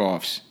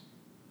jerk-offs.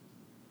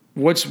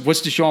 What's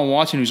Deshaun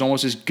Watson, who's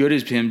almost as good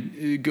as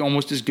him,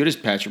 almost as good as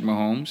Patrick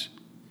Mahomes?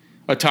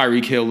 A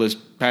Tyreek Hill as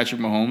Patrick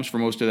Mahomes for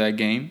most of that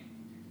game.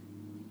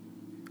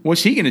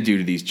 What's he going to do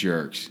to these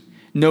jerks?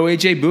 No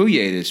A.J.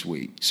 Bouye this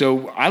week.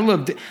 So I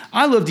love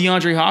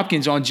DeAndre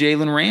Hopkins on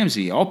Jalen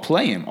Ramsey. I'll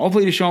play him. I'll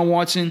play Deshaun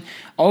Watson.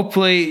 I'll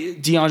play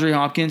DeAndre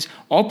Hopkins.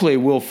 I'll play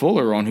Will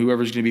Fuller on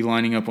whoever's going to be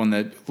lining up on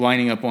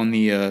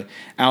the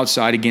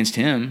outside against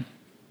him.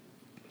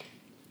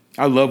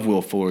 I love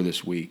Will Fuller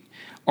this week.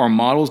 Our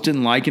models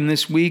didn't like him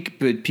this week,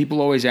 but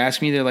people always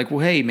ask me, they're like, well,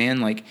 hey,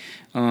 man, like,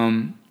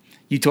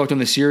 you talked on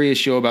the Sirius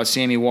show about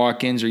Sammy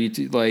Watkins or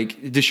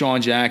like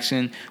Deshaun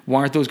Jackson. Why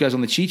aren't those guys on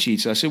the cheat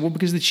sheets? I said, well,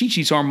 because the cheat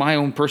sheets are my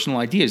own personal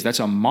ideas. That's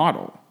a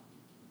model.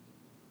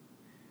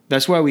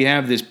 That's why we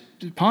have this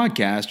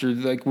podcast, or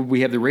like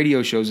we have the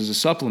radio shows as a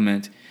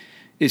supplement,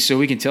 is so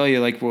we can tell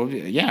you, like, well,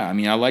 yeah, I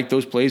mean, I like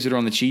those plays that are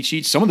on the cheat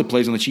sheet. Some of the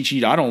plays on the cheat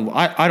sheet I don't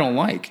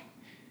like.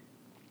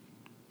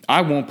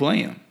 I won't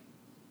play them.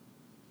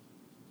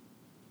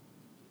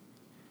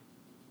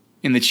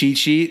 And the cheat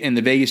sheet and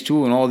the Vegas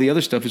tool and all the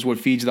other stuff is what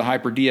feeds the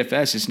Hyper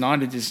DFS. It's not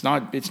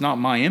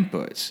my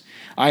inputs.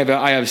 I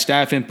have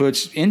staff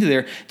inputs into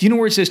there. Do you know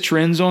where it says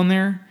trends on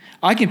there?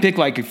 I can pick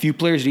like a few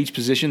players at each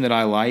position that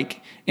I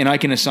like, and I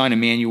can assign a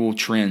manual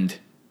trend.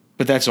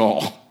 But that's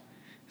all.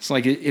 It's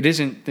like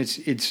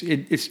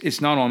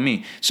it's not on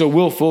me. So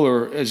Will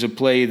Fuller is a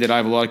play that I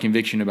have a lot of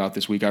conviction about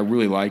this week. I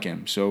really like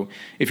him. So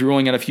if you're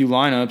rolling out a few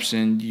lineups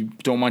and you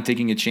don't mind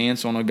taking a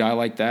chance on a guy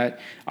like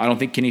that, I don't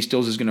think Kenny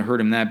Stills is going to hurt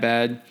him that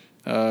bad.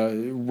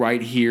 Right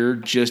here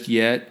just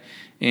yet,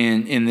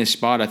 and in this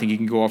spot I think he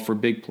can go off for a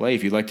big play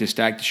if you'd like to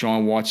stack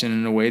Deshaun Watson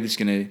in a way that's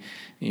going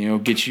to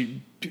get you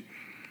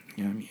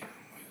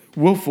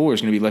Will Fuller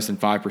is going to be less than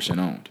 5%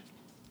 owned,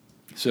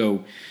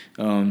 so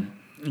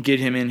get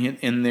him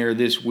in there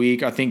this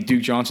week. I think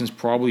Duke Johnson's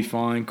probably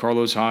fine.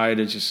 Carlos Hyde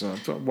is just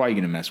why are you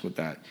going to mess with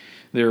that?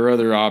 There are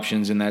other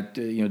options in that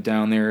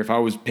down there. If I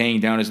was paying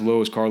down as low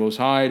as Carlos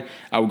Hyde,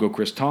 I would go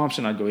Chris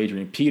Thompson, I'd go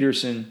Adrian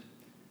Peterson,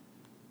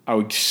 I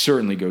would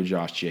certainly go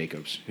Josh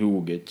Jacobs, who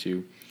we'll get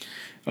to.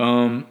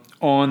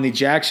 On the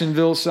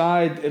Jacksonville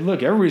side, and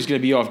look, everybody's going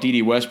to be off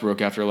D.D.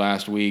 Westbrook after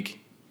last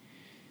week.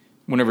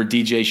 Whenever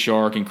DJ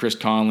Shark and Chris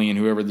Conley and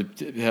whoever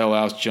the hell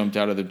else jumped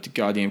out of the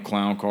goddamn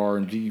clown car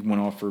and he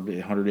went off for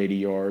 180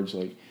 yards.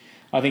 Like,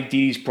 I think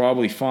D.D.'s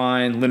probably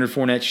fine. Leonard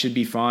Fournette should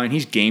be fine.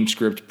 He's game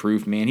script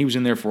proof, man. He was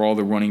in there for all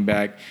the running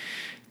back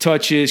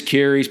touches,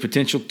 carries,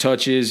 potential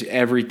touches,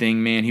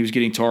 everything, man. He was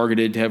getting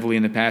targeted heavily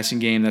in the passing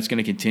game. That's going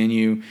to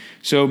continue.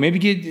 So maybe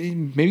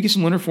get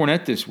some Leonard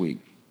Fournette this week.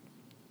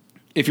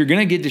 If you're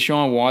going to get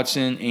Deshaun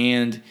Watson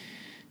and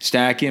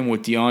stack him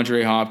with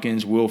DeAndre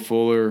Hopkins, Will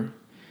Fuller,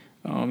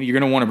 you're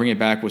going to want to bring it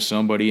back with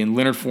somebody. And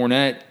Leonard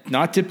Fournette,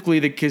 not typically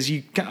because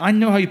I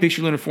know how you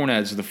picture Leonard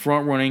Fournette. It's the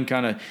front running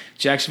kind of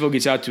Jacksonville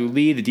gets out to a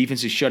lead. The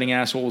defense is shutting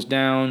assholes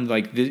down.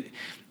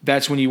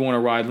 That's when you want to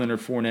ride Leonard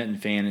Fournette in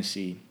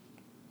fantasy.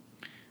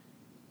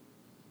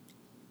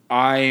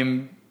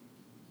 I'm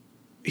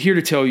here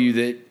to tell you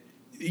that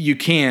you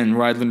can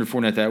ride Leonard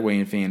Fournette that way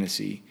in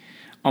fantasy.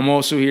 I'm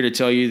also here to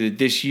tell you that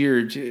this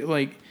year,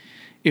 like,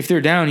 if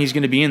they're down, he's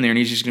going to be in there, and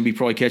he's just going to be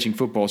probably catching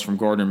footballs from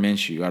Gardner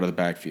Minshew out of the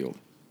backfield.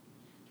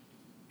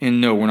 And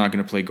no, we're not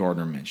going to play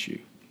Gardner Minshew.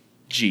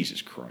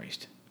 Jesus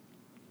Christ.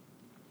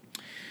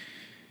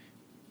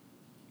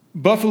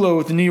 Buffalo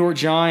with the New York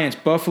Giants.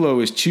 Buffalo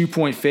is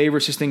 2-point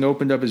favorites. This thing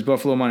opened up as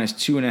Buffalo minus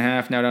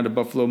 2.5, now down to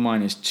Buffalo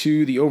minus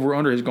 2. The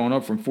over-under has gone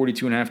up from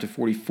 42.5 to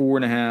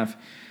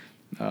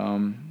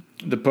 44.5.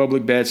 The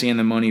public bets and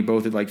the money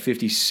both at like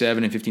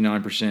 57 and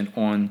 59%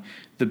 on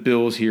the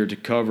Bills here to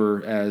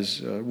cover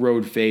as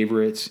road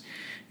favorites.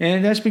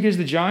 And that's because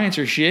the Giants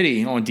are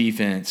shitty on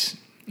defense.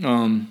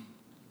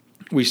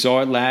 We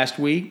saw it last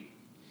week.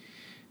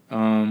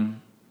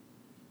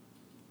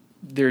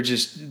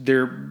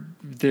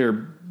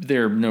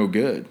 They're no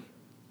good.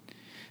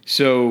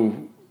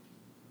 So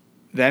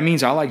that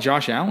means I like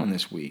Josh Allen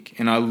this week,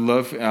 and I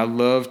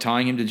love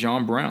tying him to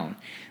John Brown.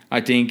 I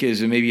think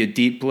is maybe a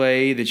deep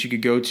play that you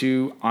could go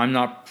to. I'm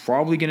not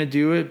probably going to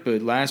do it,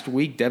 but last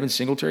week Devin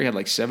Singletary had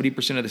like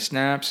 70% of the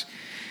snaps.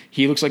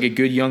 He looks like a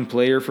good young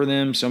player for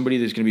them, somebody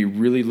that's going to be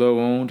really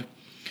low owned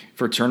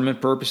for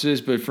tournament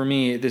purposes. But for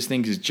me, this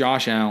thing is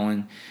Josh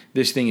Allen.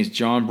 This thing is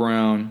John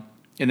Brown.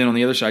 And then on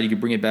the other side, you could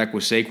bring it back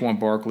with Saquon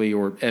Barkley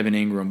or Evan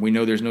Ingram. We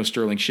know there's no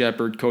Sterling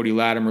Shepard. Cody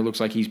Latimer looks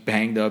like he's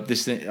banged up.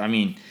 This thing, I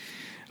mean,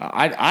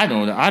 I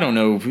don't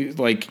know.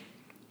 Like,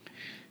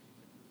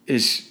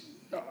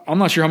 I'm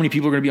not sure how many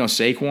people are going to be on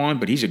Saquon,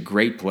 but he's a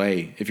great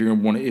play if you're going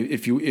to want to,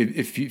 if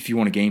you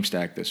want to game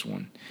stack this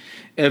one.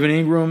 Evan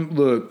Ingram,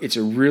 look, it's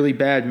a really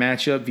bad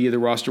matchup via the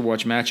Roster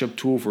Watch matchup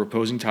tool for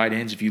opposing tight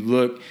ends. If you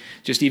look,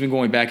 just even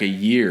going back a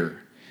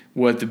year,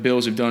 what the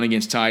Bills have done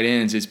against tight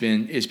ends, it's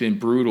been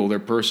brutal. Their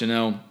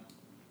personnel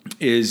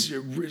seems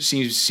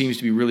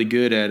to be really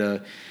good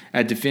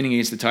at defending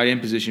against the tight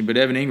end position. But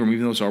Evan Ingram,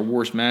 even though it's our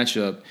worst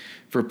matchup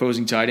for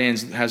opposing tight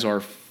ends, has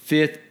our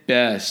fifth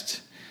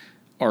best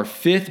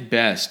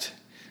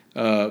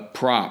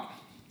prop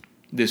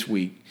this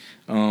week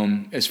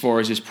as far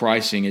as his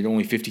pricing at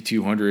only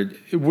 $5,200.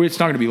 It's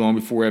not going to be long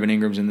before Evan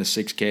Ingram's in the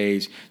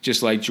 6Ks,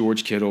 just like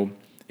George Kittle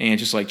and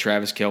just like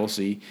Travis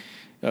Kelce.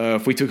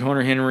 If we took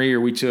Hunter Henry or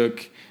if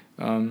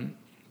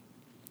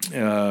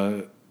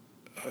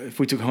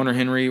we took Hunter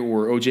Henry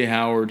or O.J.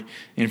 Howard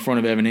in front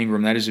of Evan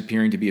Ingram, that is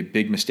appearing to be a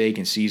big mistake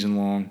in season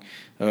long.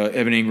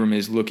 Evan Ingram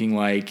is looking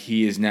like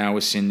he is now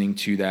ascending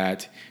to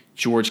that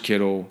George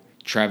Kittle,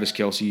 Travis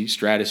Kelce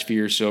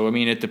stratosphere. So, I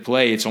mean, at the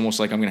play, it's almost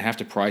like I'm going to have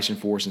to price and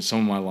force in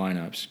some of my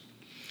lineups.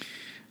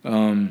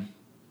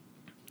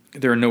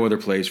 There are no other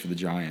plays for the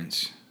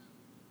Giants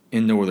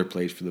and no other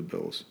plays for the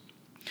Bills.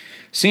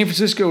 San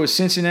Francisco is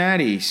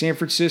Cincinnati. San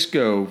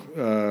Francisco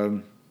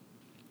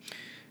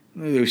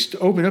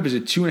opened up as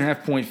a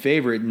 2.5-point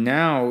favorite.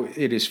 Now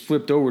it is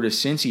flipped over to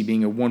Cincy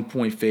being a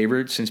 1-point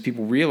favorite since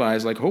people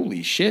realize, like,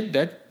 holy shit,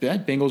 that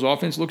Bengals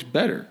offense looks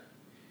better.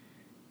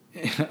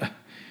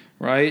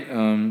 Right?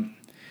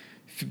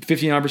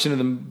 59% of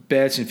the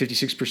bets and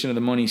 56% of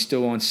the money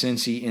still on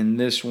Cincy in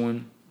this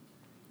one.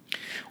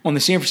 On the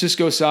San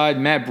Francisco side,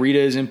 Matt Breida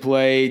is in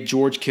play,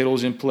 George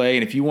Kittle's in play,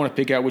 and if you want to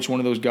pick out which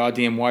one of those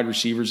goddamn wide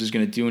receivers is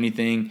going to do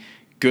anything,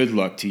 good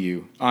luck to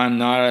you. I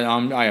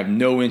have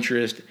no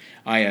interest.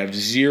 I have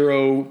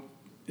zero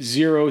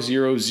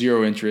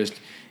interest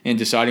in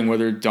deciding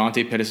whether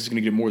Dante Pettis is going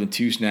to get more than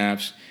 2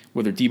 snaps,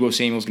 whether Deebo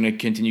Samuel is going to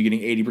continue getting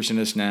 80% of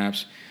the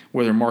snaps,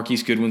 whether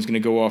Marquise Goodwin's going to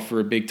go off for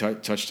a big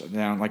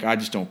touchdown. Like, I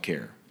just don't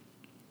care.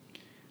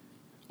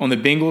 On the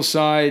Bengals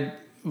side,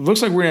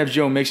 looks like we're going to have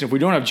Joe Mixon. If we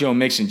don't have Joe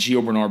Mixon,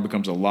 Gio Bernard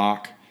becomes a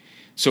lock.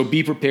 So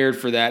be prepared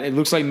for that. It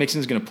looks like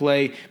Mixon's going to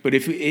play, but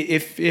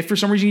if for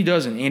some reason he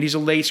doesn't, and he's a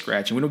late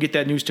scratch, and we don't get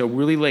that news till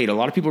really late, a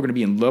lot of people are going to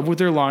be in love with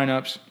their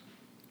lineups,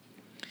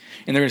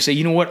 and they're going to say,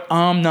 you know what,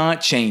 I'm not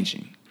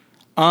changing.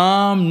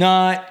 I'm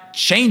not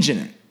changing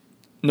it.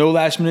 No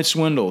last-minute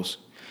swindles.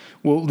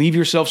 Well, leave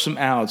yourself some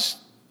outs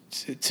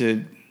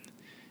to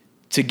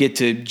get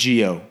to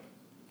Gio,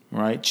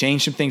 right?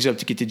 Change some things up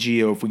to get to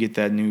Gio if we get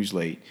that news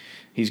late.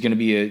 He's going to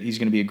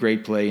be a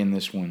great play in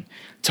this one.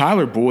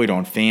 Tyler Boyd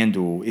on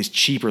FanDuel is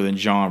cheaper than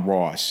John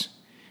Ross,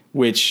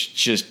 which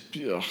just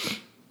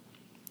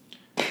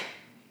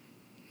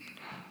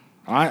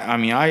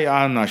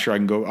I'm not sure I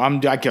can go. I'm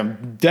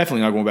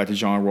definitely not going back to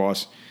John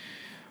Ross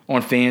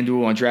on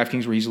FanDuel. On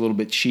DraftKings, where he's a little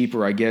bit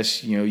cheaper, I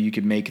guess you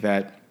could make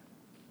that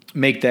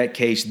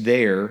case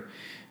there.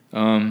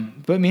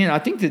 But man, I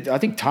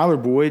think Tyler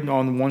Boyd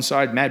on one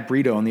side, Matt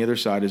Breida on the other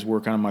side is where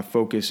kind of my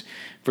focus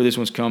for this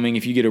one's coming.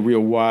 If you get a real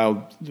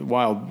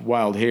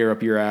wild hair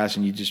up your ass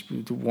and you just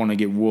want to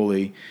get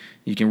woolly,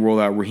 you can roll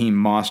out Raheem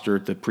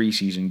Mostert, the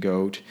preseason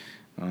GOAT.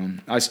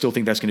 I still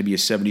think that's going to be a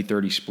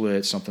 70-30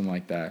 split, something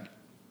like that.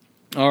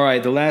 All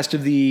right, the last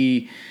of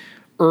the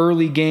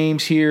early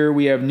games here,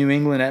 we have New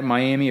England at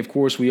Miami. Of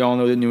course, we all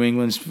know that New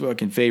England's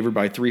fucking favored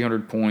by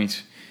 300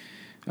 points.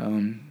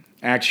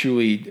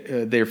 Actually,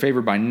 they're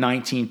favored by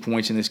 19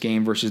 points in this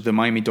game versus the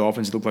Miami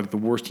Dolphins. They look like the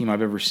worst team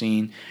I've ever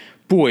seen.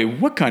 Boy,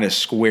 what kind of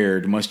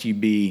squared must you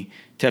be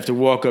to have to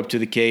walk up to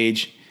the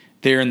cage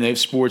there in the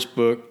sports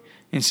book,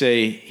 and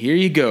say, here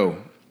you go.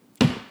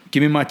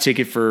 Give me my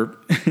ticket for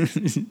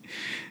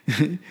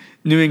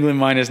New England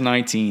minus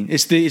 19.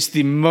 It's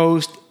the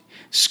most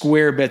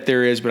square bet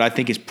there is, but I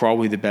think it's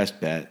probably the best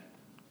bet.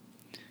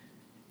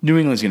 New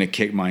England's going to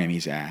kick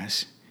Miami's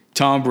ass.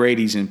 Tom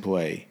Brady's in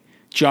play.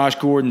 Josh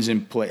Gordon's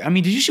in play. I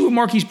mean, did you see what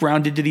Marquise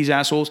Brown did to these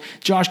assholes?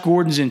 Josh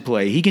Gordon's in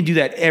play. He can do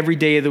that every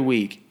day of the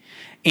week.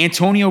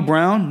 Antonio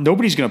Brown,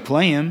 nobody's going to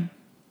play him.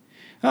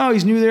 Oh,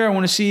 he's new there. I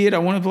want to see it. I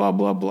want to blah,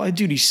 blah, blah.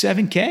 Dude, he's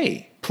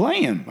 $7K.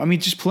 Play him. I mean,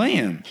 just play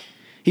him.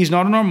 He's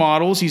not in our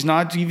models. He's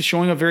not even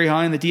showing up very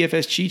high in the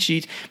DFS cheat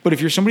sheets. But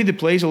if you're somebody that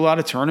plays a lot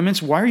of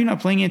tournaments, why are you not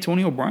playing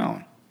Antonio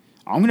Brown?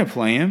 I'm going to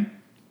play him.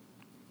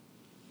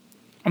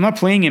 I'm not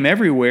playing him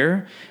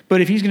everywhere, but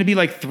if he's going to be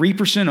like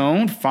 3%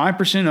 owned,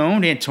 5%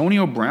 owned,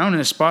 Antonio Brown in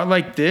a spot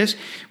like this,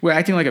 we're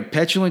acting like a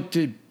petulant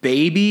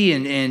baby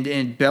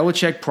and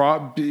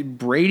Belichick,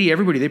 Brady,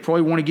 everybody, they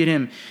probably want to get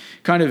him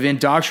kind of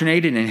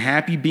indoctrinated and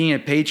happy being a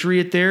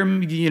Patriot there,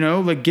 you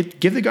know, like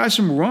give the guy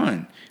some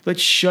run.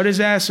 Let's shut his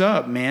ass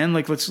up, man.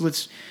 Like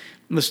let's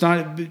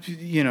not,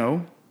 you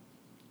know,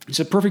 it's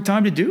a perfect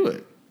time to do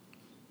it.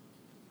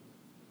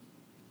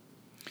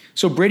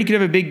 So Brady could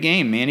have a big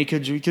game, man. We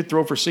could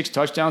throw for 6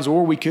 touchdowns,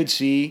 or we could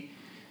see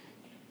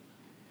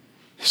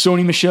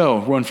Sony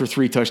Michel run for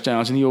 3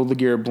 touchdowns in the old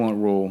LeGarrette Blount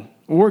role.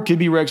 Or it could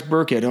be Rex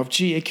Burkhead. Oh,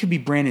 gee, it could be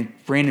Brandon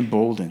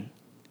Bolden.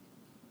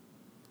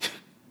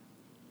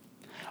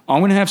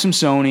 I'm going to have some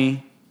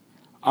Sony.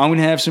 I'm going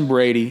to have some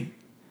Brady.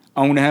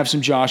 I'm going to have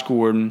some Josh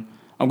Gordon.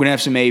 I'm going to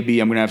have some AB.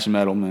 I'm going to have some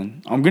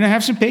Edelman. I'm going to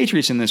have some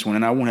Patriots in this one,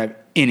 and I won't have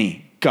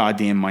any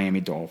goddamn Miami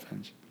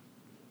Dolphins.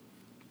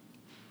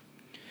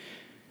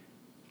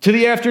 To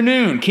the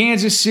afternoon,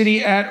 Kansas City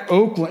at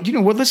Oakland. You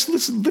know what? Let's go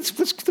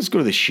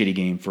to the shitty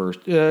game first.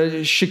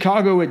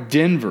 Chicago at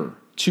Denver,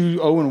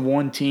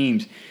 2-0-1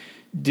 teams.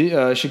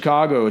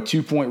 Chicago, a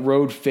 2-point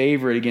road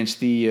favorite against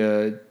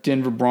the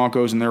Denver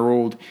Broncos and their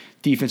old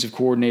defensive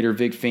coordinator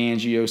Vic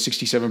Fangio.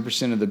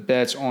 67% of the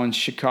bets on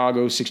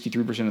Chicago,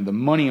 63% of the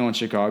money on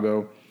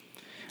Chicago.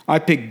 I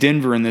picked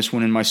Denver in this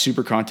one in my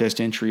super contest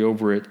entry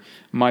over at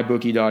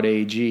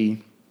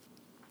mybookie.ag.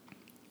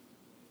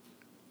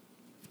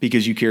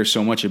 Because you care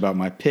so much about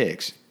my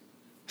picks.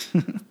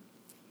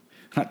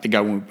 I think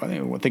I went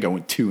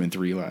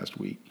 2-3 last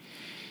week.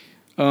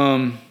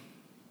 I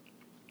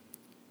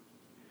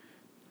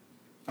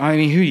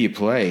mean, who do you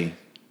play?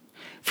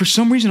 For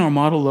some reason, our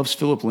model loves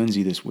Philip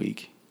Lindsay this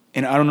week.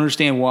 And I don't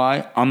understand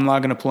why. I'm not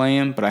going to play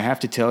him, but I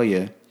have to tell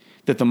you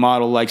that the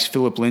model likes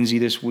Philip Lindsay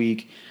this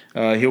week.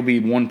 He'll be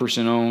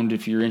 1% owned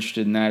if you're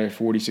interested in that at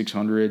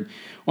 4,600.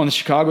 On the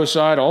Chicago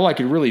side, all I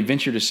could really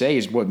venture to say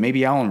is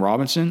maybe Allen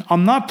Robinson.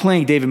 I'm not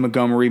playing David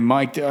Montgomery.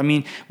 Mike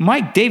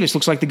Davis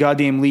looks like the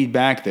goddamn lead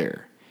back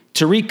there.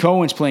 Tariq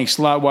Cohen's playing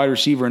slot wide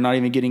receiver and not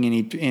even getting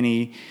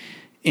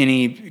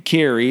any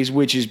carries,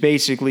 which is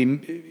basically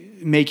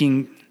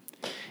making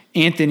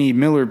Anthony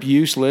Miller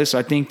useless.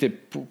 I think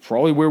that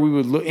probably where we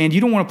would look, and you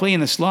don't want to play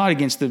in the slot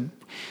against the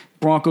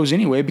Broncos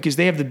anyway because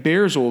they have the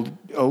Bears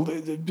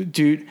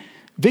dude.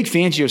 Vic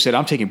Fangio said,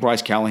 I'm taking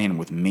Bryce Callahan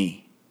with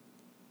me.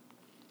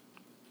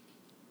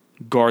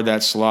 Guard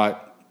that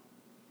slot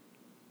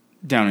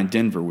down in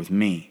Denver with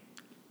me.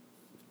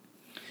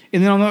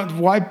 And then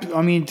I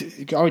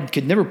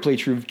could never play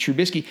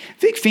Trubisky.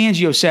 Vic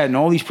Fangio sat in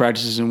all these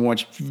practices and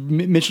watched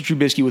Mitchell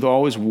Trubisky with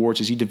all his warts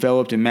as he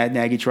developed, and Matt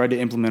Nagy tried to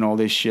implement all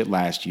this shit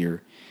last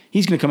year.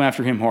 He's going to come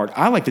after him hard.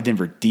 I like the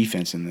Denver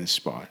defense in this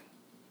spot.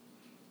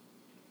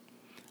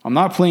 I'm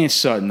not playing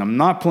Sutton. I'm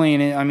not playing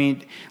it. I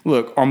mean,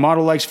 look, our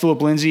model likes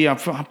Philip Lindsay. I'll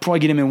probably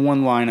get him in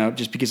one lineup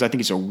just because I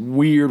think it's a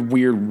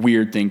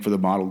weird thing for the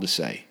model to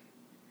say.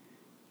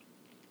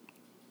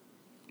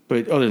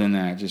 But other than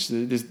that, just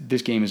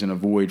this game is an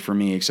avoid for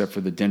me except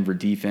for the Denver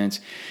defense.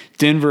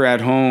 Denver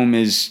at home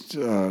is,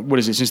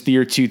 since the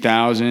year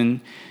 2000.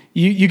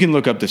 You can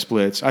look up the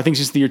splits. I think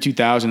since the year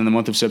 2000, in the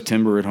month of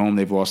September at home,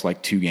 they've lost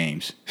like 2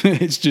 games.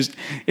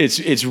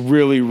 It's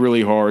really,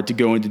 really hard to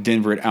go into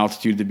Denver at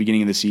altitude at the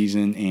beginning of the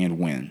season and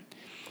win.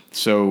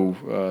 So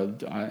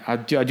I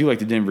do like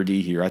the Denver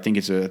D here. I think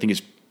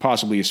it's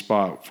possibly a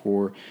spot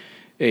for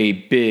a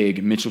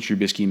big Mitchell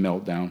Trubisky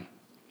meltdown.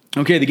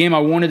 Okay, the game I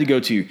wanted to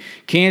go to,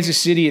 Kansas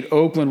City at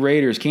Oakland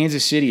Raiders.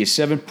 Kansas City, a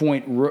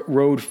 7-point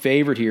road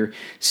favorite here.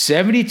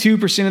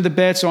 72% of the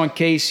bets on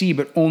KC,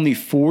 but only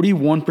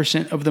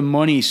 41% of the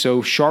money.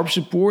 So sharp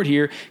support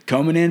here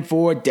coming in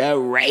for the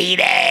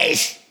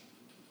Raiders.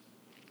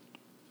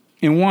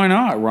 And why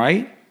not,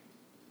 right?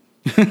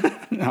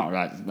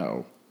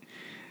 No.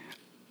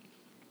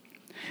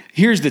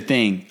 Here's the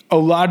thing. A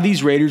lot of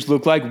these Raiders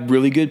look like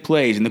really good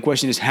plays. And the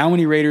question is, how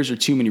many Raiders are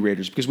too many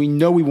Raiders? Because we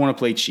know we want to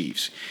play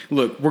Chiefs.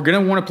 Look, we're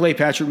going to want to play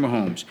Patrick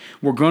Mahomes.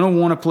 We're going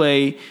to want to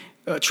play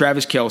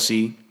Travis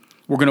Kelce.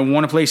 We're going to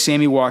want to play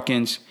Sammy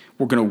Watkins.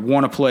 We're going to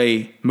want to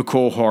play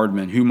Mecole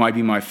Hardman, who might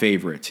be my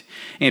favorite.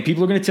 And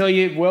people are going to tell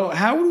you, well,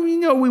 how do we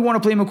know we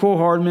want to play Mecole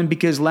Hardman?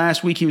 Because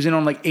last week he was in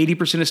on like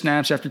 80% of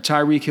snaps after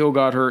Tyreek Hill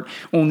got hurt.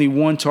 Only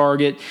 1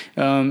 target.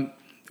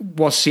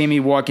 While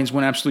Sammy Watkins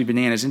went absolutely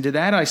bananas. And to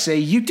that I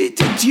say,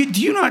 do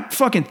you not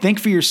fucking think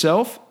for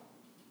yourself?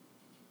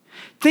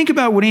 Think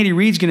about what Andy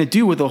Reid's going to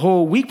do with a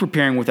whole week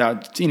preparing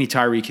without any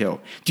Tyreek Hill.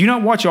 Do you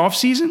not watch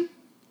off-season?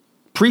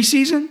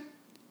 Preseason?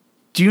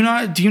 Do you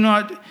not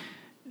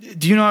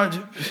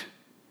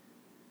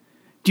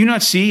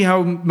see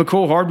how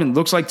Mecole Hardman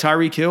looks like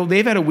Tyreek Hill?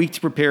 They've had a week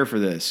to prepare for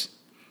this.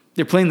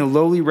 They're playing the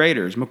lowly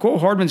Raiders. Mecole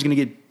Hardman's going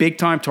to get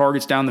big-time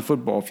targets down the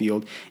football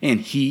field, and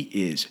he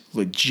is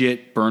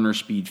legit burner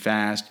speed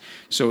fast.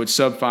 So it's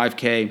sub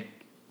 5K.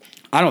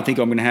 I don't think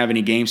I'm going to have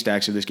any game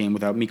stacks of this game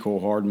without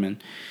Mecole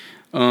Hardman.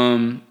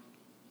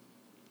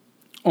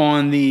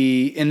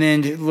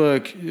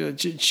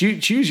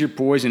 Choose your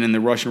poison in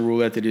the Russian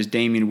roulette that is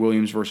Damian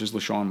Williams versus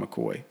LaShawn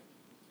McCoy.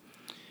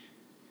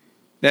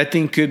 That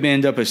thing could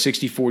end up a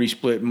 60-40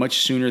 split much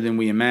sooner than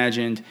we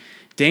imagined.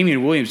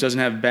 Damian Williams doesn't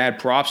have bad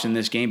props in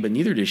this game, but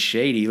neither does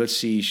Shady. Let's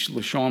see,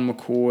 LaShawn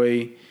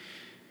McCoy,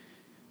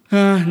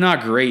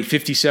 not great,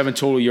 57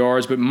 total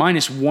yards, but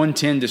minus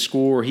 110 to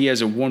score. He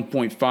has a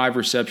 1.5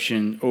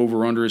 reception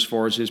over-under as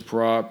far as his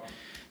prop.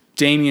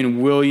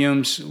 Damian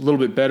Williams, a little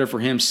bit better for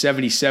him,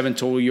 77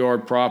 total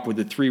yard prop with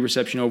a 3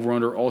 reception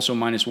over-under, also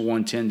minus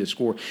 110 to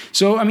score.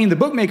 So, I mean, the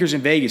bookmakers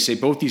in Vegas say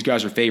both these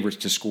guys are favorites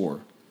to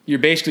score. You're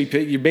basically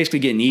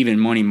getting even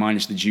money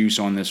minus the juice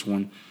on this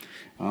one.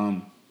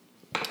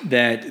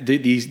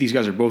 These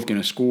guys are both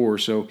going to score.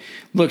 So,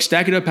 look,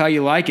 stack it up how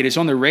you like it. It's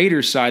on the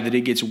Raiders side that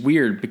it gets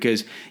weird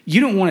because you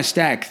don't want to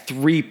stack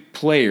 4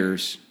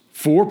 players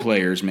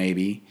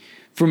maybe,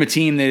 from a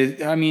team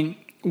that, I mean,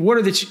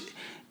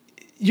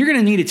 you're going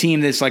to need a team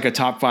that's like a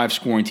top 5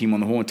 scoring team on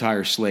the whole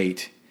entire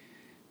slate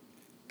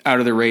out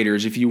of the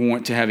Raiders if you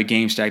want to have a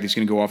game stack that's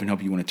going to go off and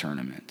help you win a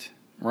tournament,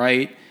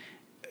 right?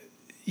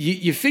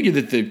 You figure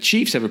that the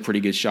Chiefs have a pretty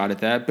good shot at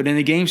that, but in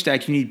a game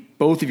stack, you need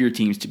both of your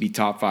teams to be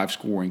top 5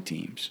 scoring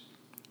teams.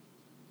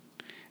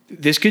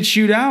 This could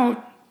shoot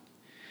out,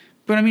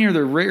 but I mean,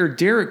 are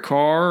Derek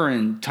Carr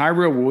and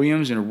Tyrell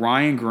Williams and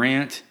Ryan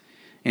Grant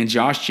and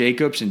Josh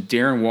Jacobs and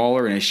Darren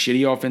Waller and a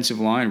shitty offensive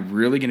line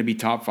really going to be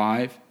top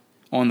 5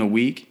 on the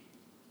week?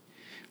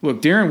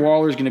 Look, Darren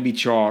Waller is going to be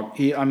chalk.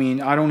 I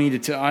don't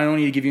need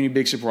to give you any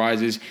big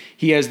surprises.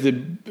 He has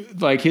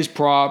his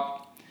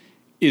prop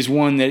is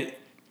one that,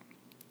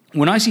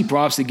 when I see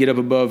props that get up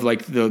above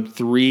like the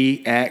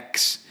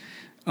 3x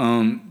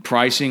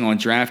pricing on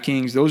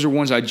DraftKings, those are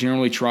ones I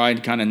generally try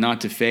kind of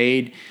not to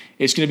fade.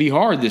 It's going to be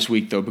hard this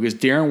week, though, because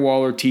Darren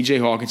Waller,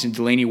 TJ Hawkinson,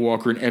 Delaney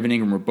Walker, and Evan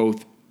Ingram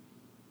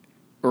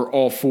are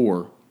all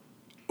 4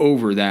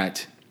 over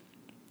that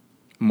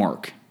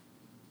mark.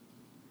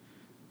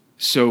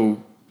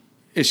 So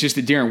it's just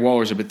that Darren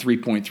Waller's up at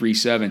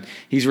 3.37.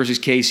 He's versus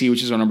KC,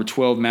 which is our number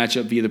 12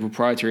 matchup via the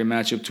proprietary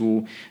matchup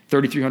tool,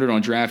 3,300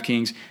 on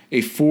DraftKings,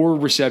 a 4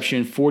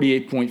 reception,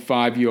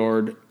 48.5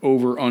 yard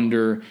over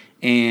under,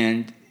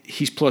 and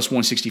he's plus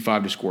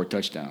 165 to score a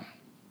touchdown.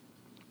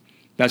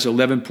 That's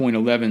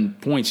 11.11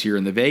 points here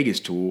in the Vegas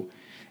tool,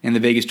 and the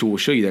Vegas tool will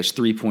show you that's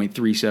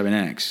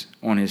 3.37x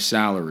on his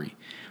salary.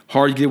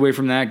 Hard to get away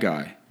from that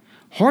guy.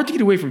 Hard to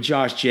get away from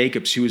Josh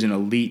Jacobs, who is an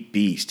elite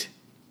beast,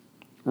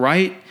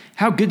 right?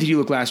 How good did he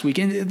look last week?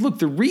 And look,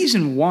 the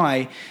reason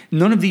why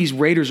none of these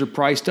Raiders are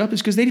priced up is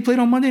because they played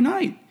on Monday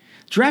night.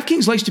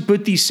 DraftKings likes to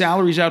put these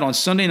salaries out on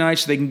Sunday night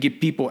so they can get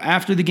people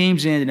after the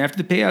game's end and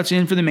after the payouts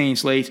in for the main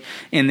slate,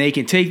 and they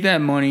can take that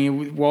money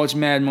while it's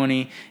mad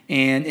money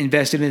and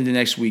invest it into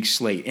next week's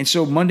slate. And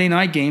so Monday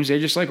night games, they're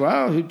just like,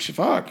 wow,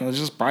 fuck, let's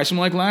just price them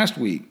like last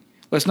week.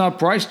 Let's not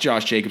price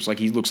Josh Jacobs like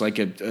he looks like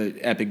an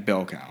epic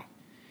bell cow.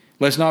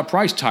 Let's not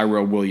price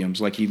Tyrell Williams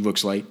like he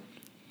looks like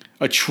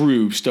a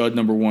true stud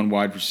number 1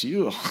 wide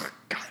receiver. Ugh,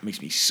 God, it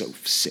makes me so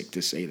sick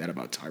to say that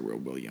about Tyrell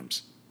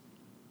Williams.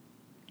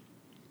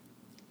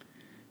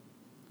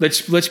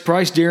 Let's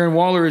price Darren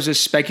Waller as a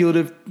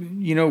speculative,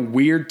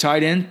 weird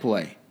tight end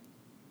play.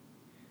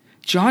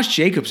 Josh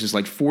Jacobs is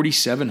like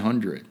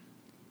 4,700.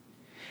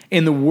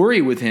 And the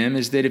worry with him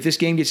is that if this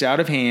game gets out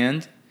of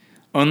hand,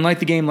 unlike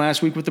the game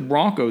last week with the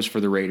Broncos for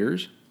the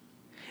Raiders,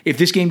 if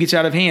this game gets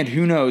out of hand,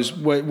 who knows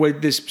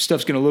what this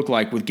stuff's going to look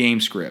like with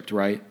game script,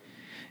 right?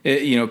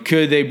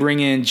 Could they bring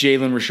in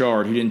Jalen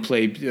Richard, who didn't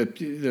play,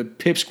 the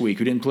pipsqueak,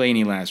 who didn't play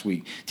any last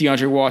week?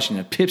 DeAndre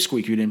Washington, a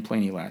pipsqueak, who didn't play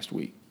any last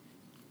week?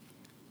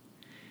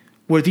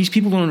 What these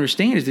people don't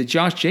understand is that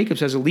Josh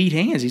Jacobs has elite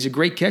hands. He's a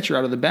great catcher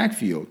out of the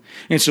backfield.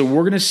 And so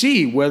we're going to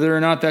see whether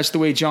or not that's the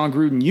way John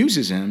Gruden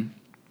uses him.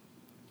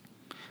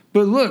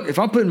 But look, if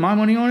I'm putting my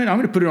money on it, I'm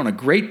going to put it on a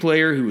great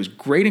player who was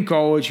great in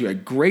college, who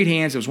had great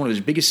hands. That was one of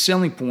his biggest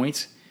selling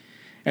points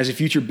as a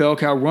future bell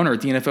cow runner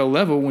at the NFL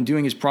level when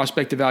doing his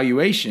prospect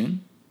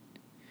evaluation.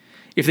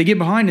 If they get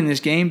behind in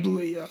this game,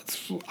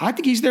 I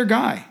think he's their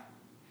guy.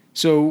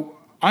 So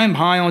I am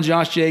high on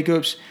Josh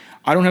Jacobs.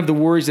 I don't have the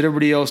worries that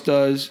everybody else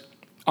does.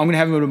 I'm going to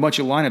have him in a bunch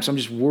of lineups. I'm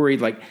just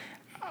worried.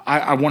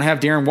 I want to have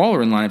Darren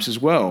Waller in lineups as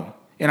well.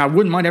 And I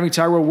wouldn't mind having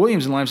Tyrell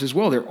Williams in lineups as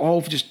well. They're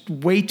all just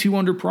way too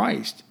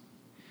underpriced.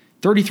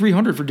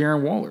 3,300 for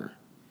Darren Waller.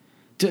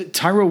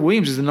 Tyrell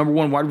Williams is the number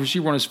 1 wide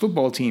receiver on his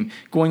football team,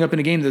 going up in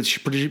a game that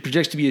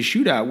projects to be a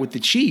shootout with the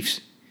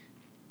Chiefs.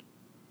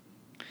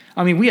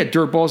 I mean, we had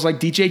dirtballs like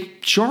DJ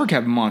Chark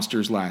have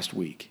monsters last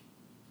week.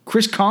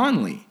 Chris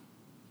Conley.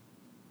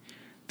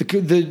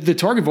 The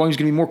target volume is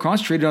going to be more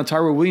concentrated on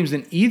Tyrell Williams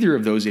than either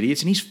of those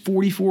idiots, and he's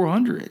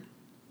 4,400.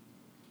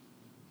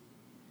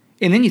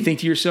 And then you think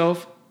to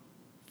yourself,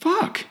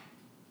 fuck,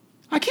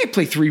 I can't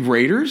play 3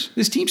 Raiders.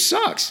 This team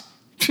sucks.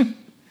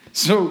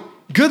 So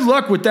good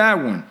luck with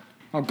that one.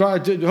 Oh,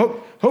 God,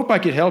 hope I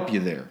could help you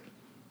there.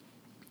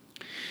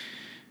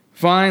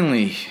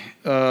 Finally,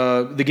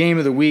 the game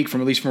of the week,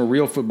 at least from a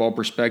real football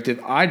perspective,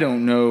 I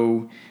don't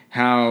know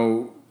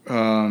how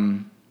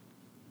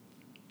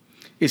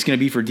it's going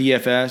to be for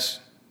DFS,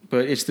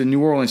 but it's the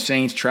New Orleans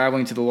Saints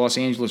traveling to the Los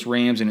Angeles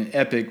Rams in an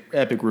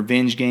epic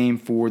revenge game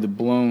for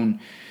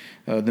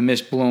the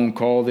missed blown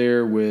call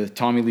there with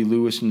Tommy Lee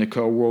Lewis and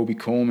Nicole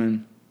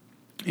Roby-Coleman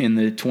in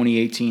the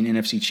 2018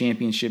 NFC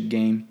Championship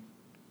game.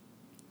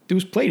 It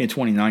was played in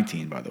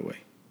 2019, by the way.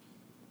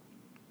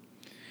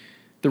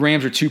 The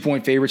Rams are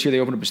 2-point favorites here. They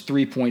opened up as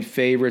 3-point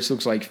favorites.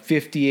 Looks like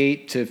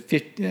 58 to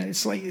 50.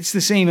 It's the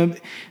same.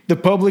 The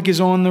public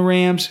is on the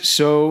Rams.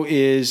 So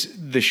is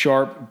the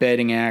sharp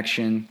betting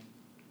action.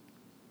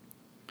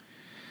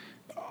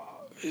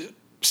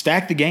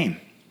 Stack the game.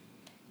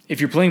 If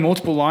you're playing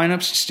multiple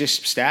lineups,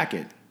 just stack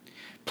it.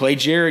 Play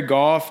Jared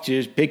Goff.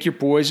 Just pick your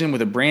poison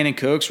with a Brandon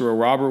Cooks or a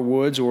Robert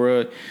Woods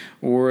or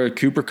a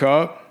Cooper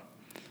Kupp.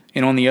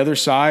 And on the other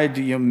side,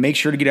 make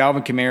sure to get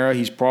Alvin Kamara.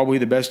 He's probably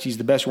the best. He's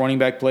the best running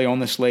back play on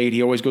the slate.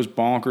 He always goes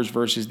bonkers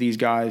versus these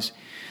guys.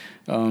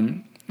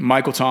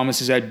 Michael Thomas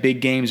has had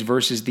big games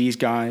versus these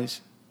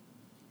guys.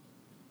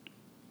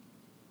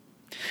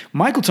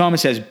 Michael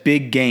Thomas has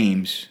big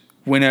games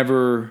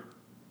whenever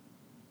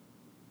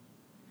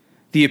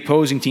the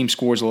opposing team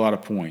scores a lot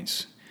of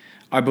points.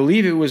 I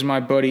believe it was my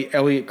buddy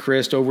Elliot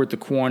Christ over at the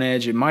Quan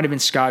Edge. It might have been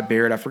Scott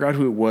Barrett. I forgot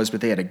who it was, but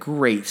they had a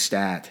great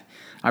stat.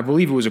 I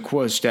believe it was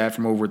a stat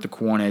from over at the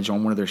Quan Edge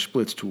on one of their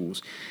splits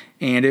tools.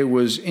 And it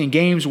was in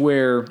games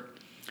where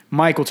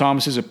Michael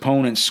Thomas's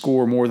opponents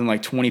score more than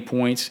like 20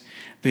 points,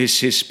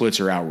 his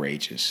splits are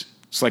outrageous.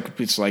 It's like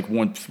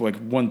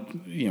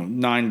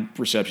 9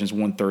 receptions,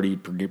 130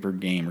 per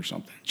game or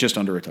something, just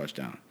under a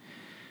touchdown.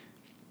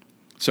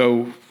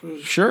 So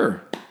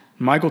sure,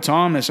 Michael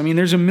Thomas. I mean,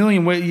 there's a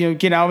million ways.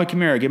 Get Alvin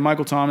Kamara, get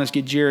Michael Thomas,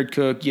 get Jared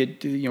Cook, get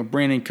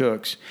Brandon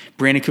Cooks.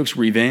 Brandon Cooks'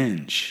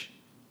 revenge.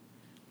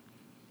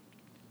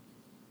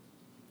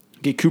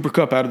 Get Cooper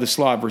Kupp out of the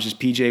slot versus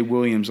P.J.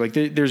 Williams.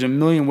 There's a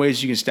million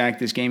ways you can stack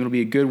this game. It'll be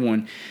a good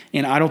one.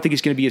 And I don't think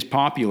it's going to be as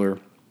popular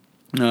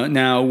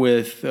now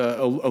with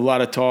a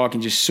lot of talk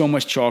and just so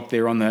much chalk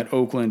there on that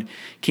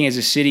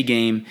Oakland-Kansas City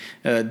game.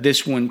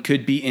 This one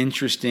could be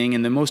interesting.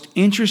 And the most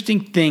interesting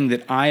thing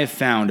that I have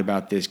found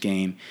about this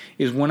game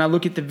is when I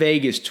look at the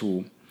Vegas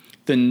tool,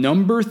 the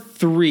number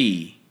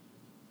 3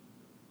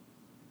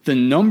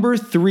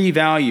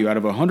 value out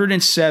of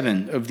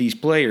 107 of these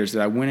players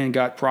that I went and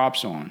got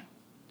props on,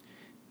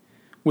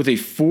 with a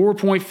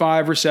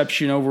 4.5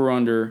 reception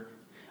over-under,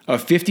 a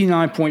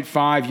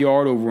 59.5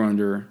 yard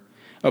over-under,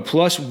 a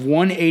plus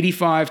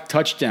 185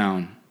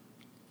 touchdown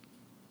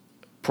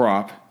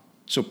prop,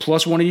 so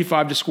plus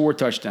 185 to score a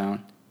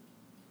touchdown,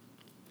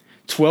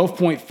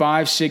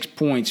 12.56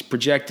 points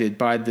projected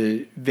by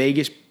the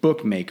Vegas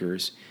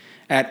bookmakers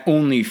at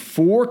only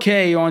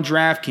 $4K on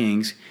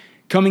DraftKings,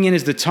 coming in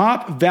as the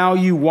top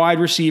value wide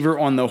receiver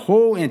on the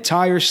whole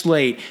entire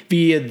slate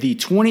via the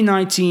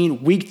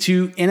 2019 Week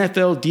 2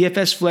 NFL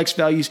DFS Flex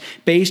values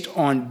based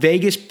on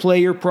Vegas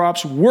Player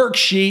Props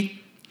worksheet.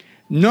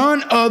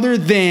 None other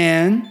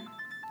than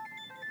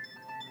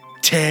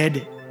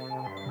Ted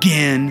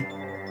Ginn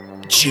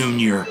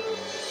Jr.